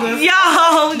vloggers.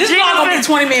 Yo, this vlog gonna be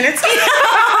 20 minutes. We've been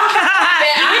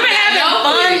having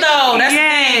fun though. That's the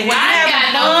thing. When you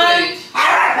having fun,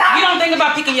 you don't think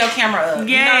about picking your camera up.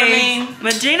 You know what I mean?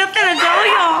 But Gina finna go,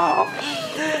 y'all.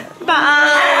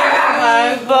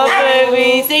 Bye. Bye,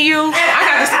 baby. See you. I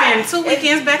got to spend 2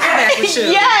 weekends back to back with you.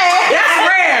 Yeah. That's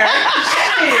rare.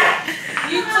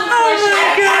 You too, Oh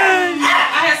my God.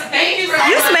 Thank you for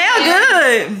You smell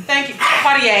good. Thank you.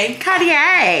 Cartier.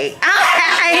 Cartier.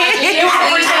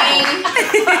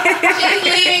 She's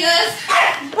leaving us.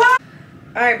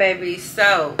 Alright, baby.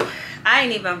 So, I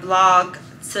ain't even vlog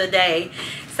today.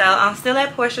 So, I'm still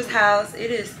at Portia's house.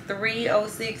 It is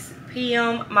 3:06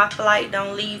 p.m. My flight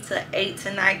don't leave till 8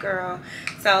 tonight, girl.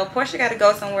 So, Portia got to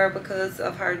go somewhere because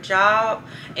of her job.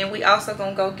 And we also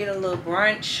gonna go get a little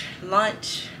brunch,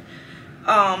 lunch.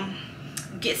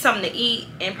 Get something to eat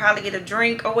and probably get a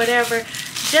drink or whatever,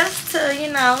 just to,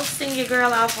 you know, send your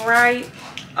girl off right.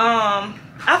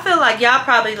 I feel like y'all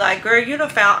probably like, girl, you done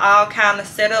found all kind of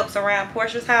setups around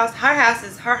Portia's house.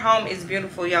 Her home is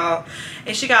beautiful, y'all,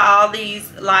 and she got all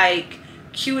these like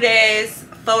cute ass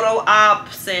photo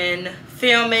ops and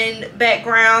filming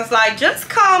backgrounds. Like, just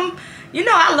come. You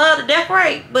know, I love to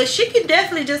decorate, but she can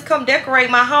definitely just come decorate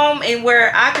my home, and where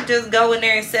I could just go in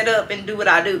there and set up and do what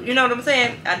I do. You know what I'm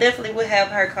saying? I definitely would have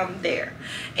her come there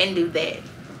and do that.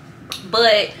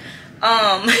 But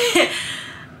I'm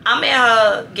in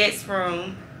her guest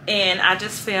room, and I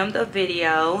just filmed a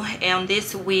video on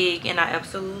this wig, and I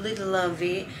absolutely love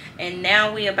it. And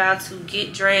now we about to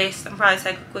get dressed. I'm probably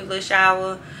take a quick little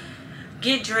shower,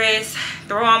 get dressed,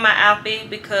 throw on my outfit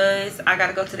because I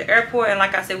gotta go to the airport, and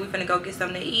like I said, we're finna go get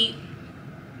something to eat.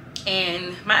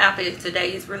 And my outfit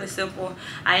today is really simple.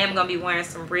 I am gonna be wearing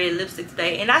some red lipstick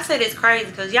today, and I said it's crazy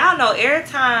because y'all know every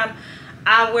time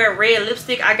I wear red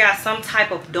lipstick I got some type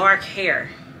of dark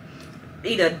hair,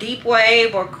 either deep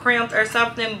wave or crimped or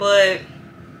something. But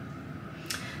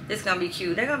it's gonna be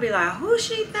cute. They're gonna be like, who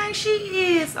she thinks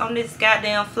she is on this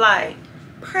goddamn flight?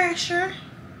 Pressure.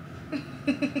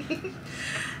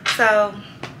 So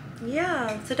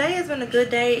yeah, today has been a good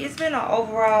day. It's been an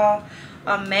overall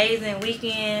amazing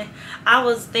weekend. I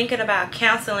was thinking about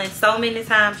canceling so many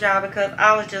times, y'all, because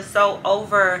I was just so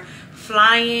over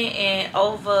flying and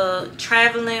over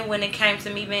traveling when it came to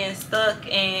me being stuck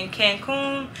in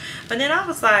Cancun. But then I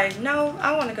was like, no,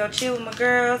 I want to go chill with my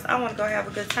girls. I want to go have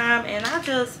a good time. And I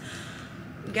just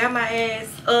got my ass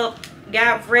up,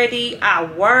 got ready, I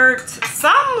worked.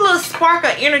 Some little spark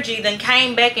of energy then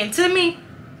came back into me,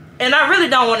 and I really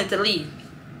don't want it to leave.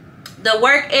 The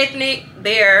work ethic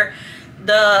there,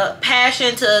 the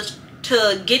passion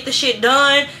to get the shit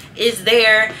done is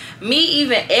there. Me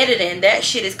even editing, that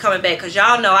shit is coming back, because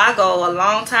y'all know I go a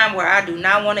long time where I do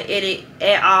not want to edit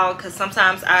at all, because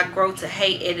sometimes I grow to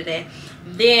hate editing.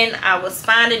 Then I was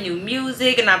finding new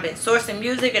music, and I've been sourcing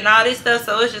music and all this stuff,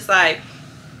 so it's just like,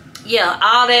 yeah,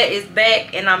 all that is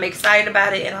back, and I'm excited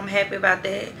about it, and I'm happy about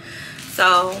that.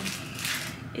 So,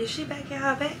 is she back in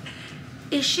her bag?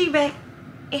 Is she back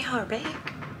in her bag?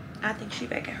 I think she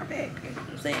back in her bag. You know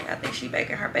what I'm saying? I think she back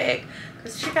in her bag,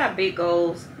 because she got big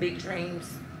goals, big dreams,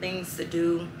 things to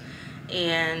do.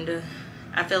 And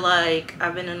I feel like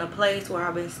I've been in a place where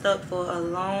I've been stuck for a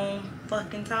long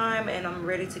fucking time, and I'm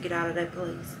ready to get out of that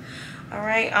place.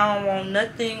 Alright? I don't want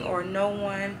nothing or no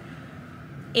one,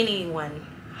 anyone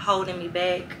holding me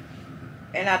back.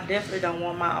 And I definitely don't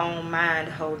want my own mind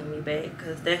holding me back,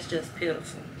 because that's just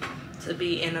pitiful to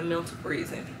be in a mental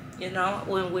prison. You know, I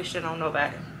wouldn't wish it on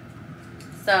nobody.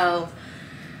 So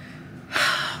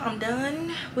I'm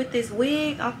done with this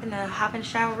wig. I'm gonna hop in the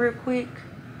shower real quick.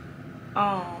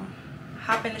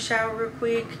 Hop in the shower real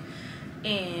quick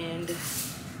and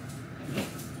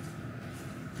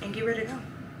get ready to go.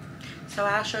 So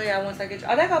I'll show y'all once I get.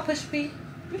 Oh, that got push P.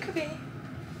 You could be.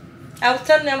 I was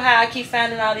telling them how I keep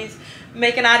finding all these,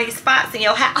 making all these spots in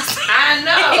your house. I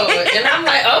know, and I'm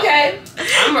like, okay.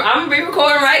 I'm gonna be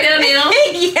recording right down now.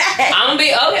 Yes. I'm gonna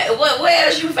be okay. What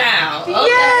else you found?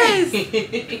 Okay.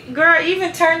 Yes. Girl,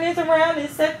 even turn this around and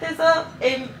set this up,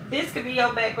 and this could be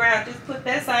your background. Just put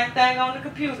that same thing on the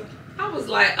computer. I was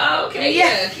like, oh, okay,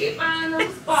 yeah, keep finding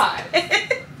those spots.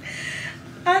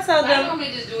 I saw them. I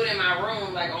normally just do it in my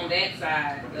room, like on that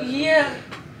side. Yeah.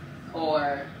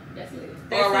 Or that's it.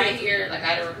 Or right here, like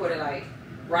I record it like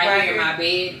right here in my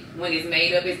bed when it's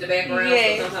made up. It's the background.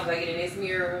 Yes. So sometimes I get in this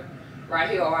mirror right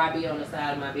here, or I be on the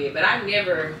side of my bed. But I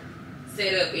never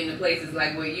set up in the places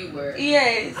like where you were.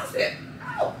 Yes. I said,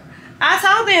 oh. I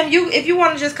told them, if you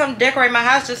want to just come decorate my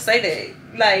house, just say that.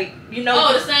 Like, you know.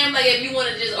 Oh, the same, like if you want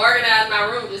to just organize my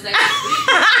room, just say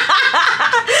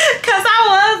Because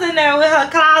I was in there with her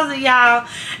closet, y'all.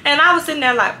 And I was sitting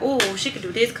there like, oh, she could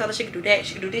do this color, she could do that,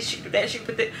 she could do this, she could do that, she could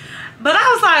put this. But I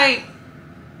was like,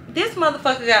 this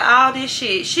motherfucker got all this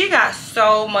shit. She got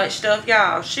so much stuff,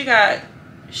 y'all. She got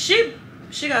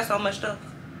so much stuff.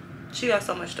 She got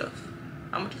so much stuff.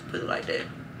 I'm gonna just put it like that.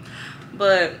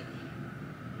 But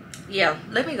yeah,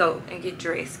 let me go and get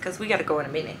dressed because we gotta go in a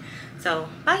minute. So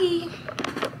bye.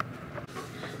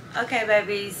 Okay,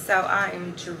 babies, so I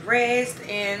am dressed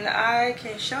and I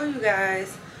can show you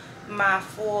guys my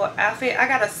full outfit. I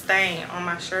got a stain on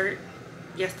my shirt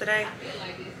yesterday,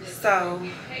 so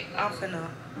I'm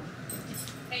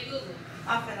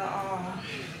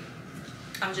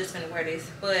just gonna wear this.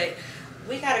 But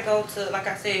we gotta go to, like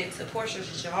I said, to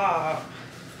Portia's job,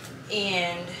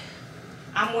 and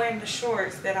I'm wearing the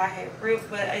shorts that I had ripped,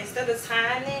 but instead of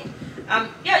tying it,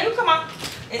 yeah, you come on.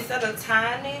 Instead of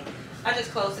tying it, I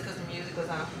just closed it because the music was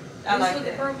on. I like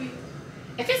that.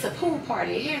 If it's a pool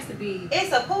party, it has to be.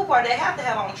 It's a pool party. They have to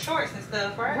have on shorts and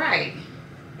stuff, right? Right.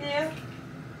 Yeah.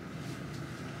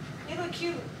 You look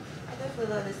cute. I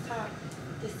definitely love this top,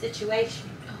 this situation.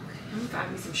 Okay. I'm gonna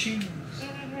find me some shoes.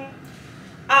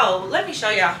 Oh, let me show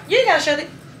y'all. You ain't gotta show it.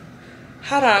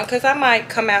 Hold on, because I might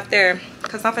come out there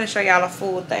because I'm going to show y'all a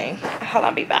full thing. Hold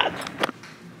on, be back.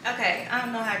 Okay, I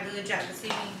don't know how good y'all can see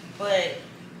me, but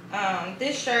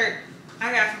this shirt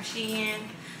I got from Shein.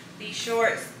 These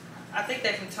shorts, I think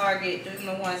they're from Target. Those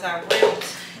are the ones I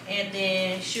ripped. And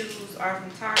then shoes are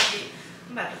from Target.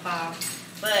 I'm about to fall.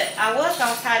 But I was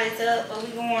going to tie this up, but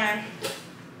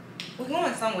we're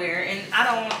going somewhere. And I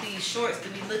don't want these shorts to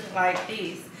be looking like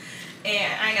this.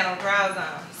 And I ain't got no drawers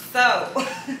on. So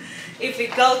if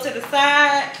it goes to the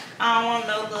side, I don't want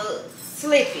no little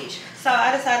slippage. So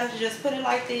I decided to just put it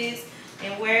like this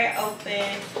and wear it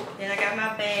open. Then I got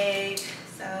my bag.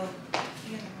 So,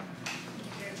 you know,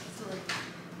 it's look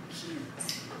cute.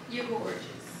 You're gorgeous.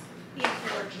 You're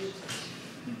gorgeous.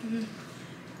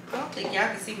 I don't think y'all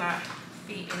can see my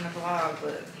feet in the vlog,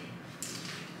 but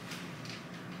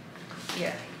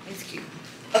yeah, it's cute.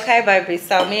 Okay, baby.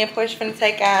 So me and Portia finna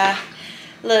take our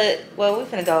well, we're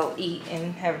finna go eat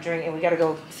and have a drink, and we gotta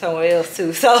go somewhere else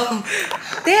too. So,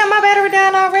 damn, my battery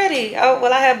down already. Oh,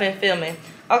 well, I have been filming.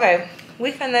 Okay,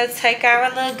 we finna take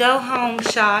our little go home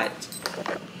shot.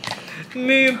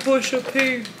 Me and Portia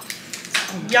P.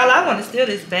 Y'all, I want to steal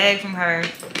this bag from her.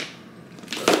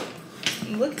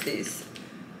 Look at this.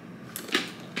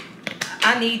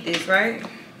 I need this, right?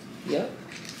 Yep.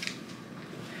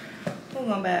 Who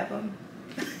gonna buy it for me?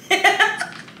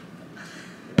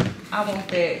 I want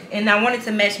that. And I wanted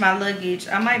to match my luggage.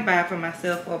 I might buy it for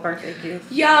myself for a birthday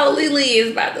gift. Y'all, LeeLee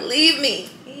is about to leave me.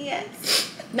 Yes.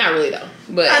 Not really though.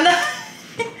 But I know.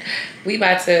 we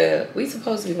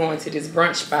supposed to be going to this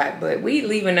brunch spot, but we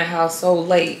leaving the house so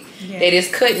late that it's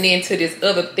cutting into this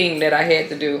other thing that I had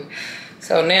to do.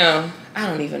 So now I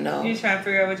don't even know. You trying to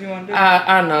figure out what you want to do?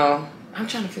 I know. I'm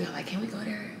trying to figure out, like, can we go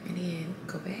there and then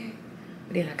go back?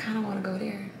 But then I kind of want to go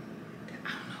there.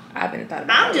 I've been thought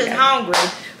about I'm just hungry.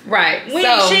 Right.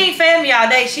 She ain't fed me all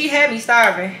day. She had me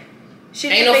starving. She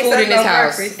ain't no food in this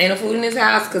house. Ain't no food in this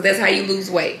house because that's how you lose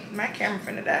weight. My camera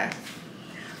finna die.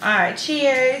 Alright,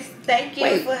 cheers. Thank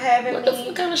you for having me.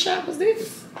 What kind of shop was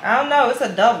this? I don't know. It's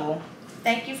a double.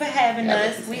 Thank you for having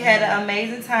us. We had an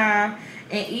amazing time.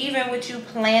 And even with you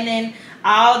planning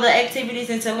all the activities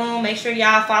in Tulum, make sure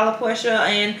y'all follow Portia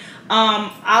and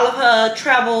all of her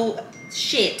travel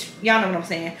shit. Y'all know what I'm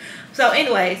saying. So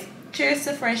anyways, cheers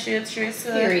to friendship, cheers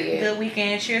to a good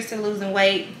weekend, cheers to losing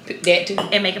weight. That too.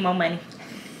 And making more money.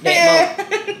 That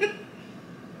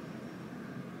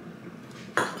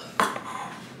more.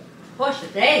 Portia,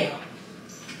 damn.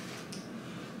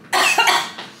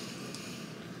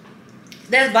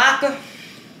 That's vodka.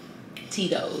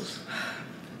 Tito's.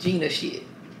 Gina shit.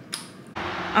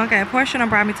 Okay, Portia done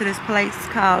brought me to this place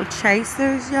called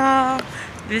Chasers, y'all.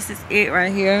 This is it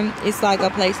right here. It's like a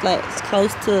place that's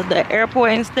close to the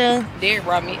airport and stuff. Derek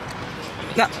brought me.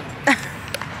 No.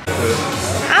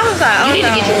 You need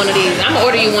to get you one of these. I'm gonna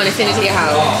order you one and send it to your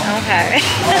house. Okay.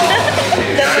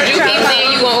 You keep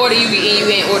saying you gonna order, you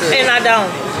ain't ordering. And I don't.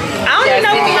 I don't even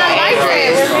know what my lights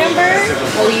at, remember?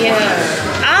 Oh yeah.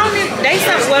 I don't even,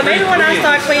 well, maybe when I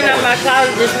start cleaning up my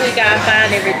closet this week, I'll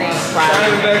find everything.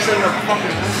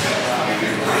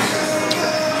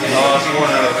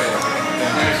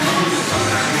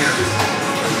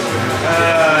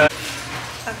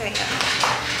 Okay,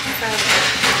 so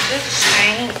this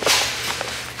change.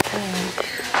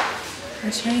 I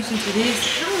changed into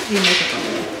this. How would you make it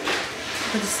on?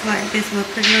 But it's like this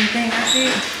little pretty little thing I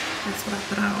did. That's what I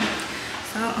put on.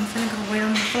 So I'm finna go wait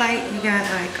on the flight. You got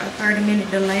like a 30-minute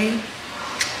delay.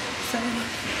 So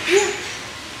yeah,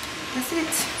 that's it.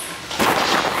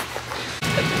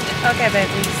 Okay,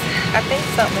 babies. I think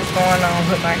something's going on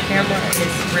with my camera.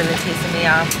 It's really pissing me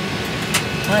off.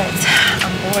 But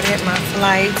I'm boarded my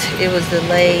flight. It was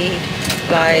delayed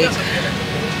like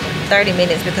 30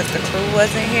 minutes because the crew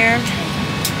wasn't here.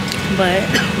 But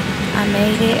I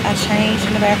made it. I changed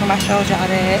in the bathroom. I showed y'all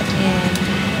that. And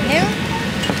now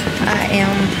I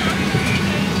am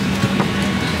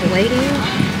waiting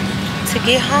to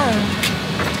get home.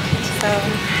 So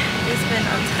it's been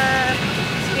a time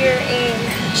here in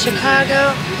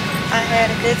Chicago. I had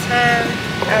a good time.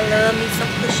 I love me some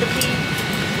Pusha P.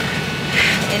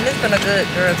 And it's been a good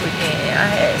girls weekend. I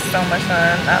had so much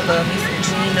fun. I love me some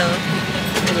Gina.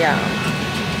 Yeah,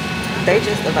 they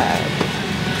just the vibe.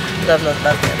 Love, love,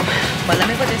 love them. But let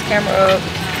me put this camera up.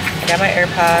 I got my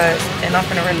AirPods and I'm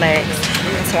gonna relax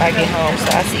until I get home. So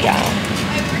I'll see y'all.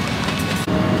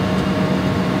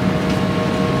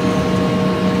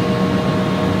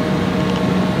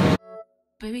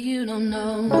 Baby, you don't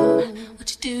know what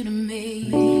you do to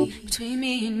me. Between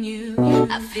me and you,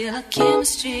 I feel a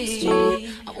chemistry.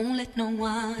 I won't let no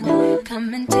one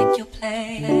come and take your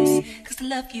place. 'Cause the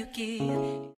love you give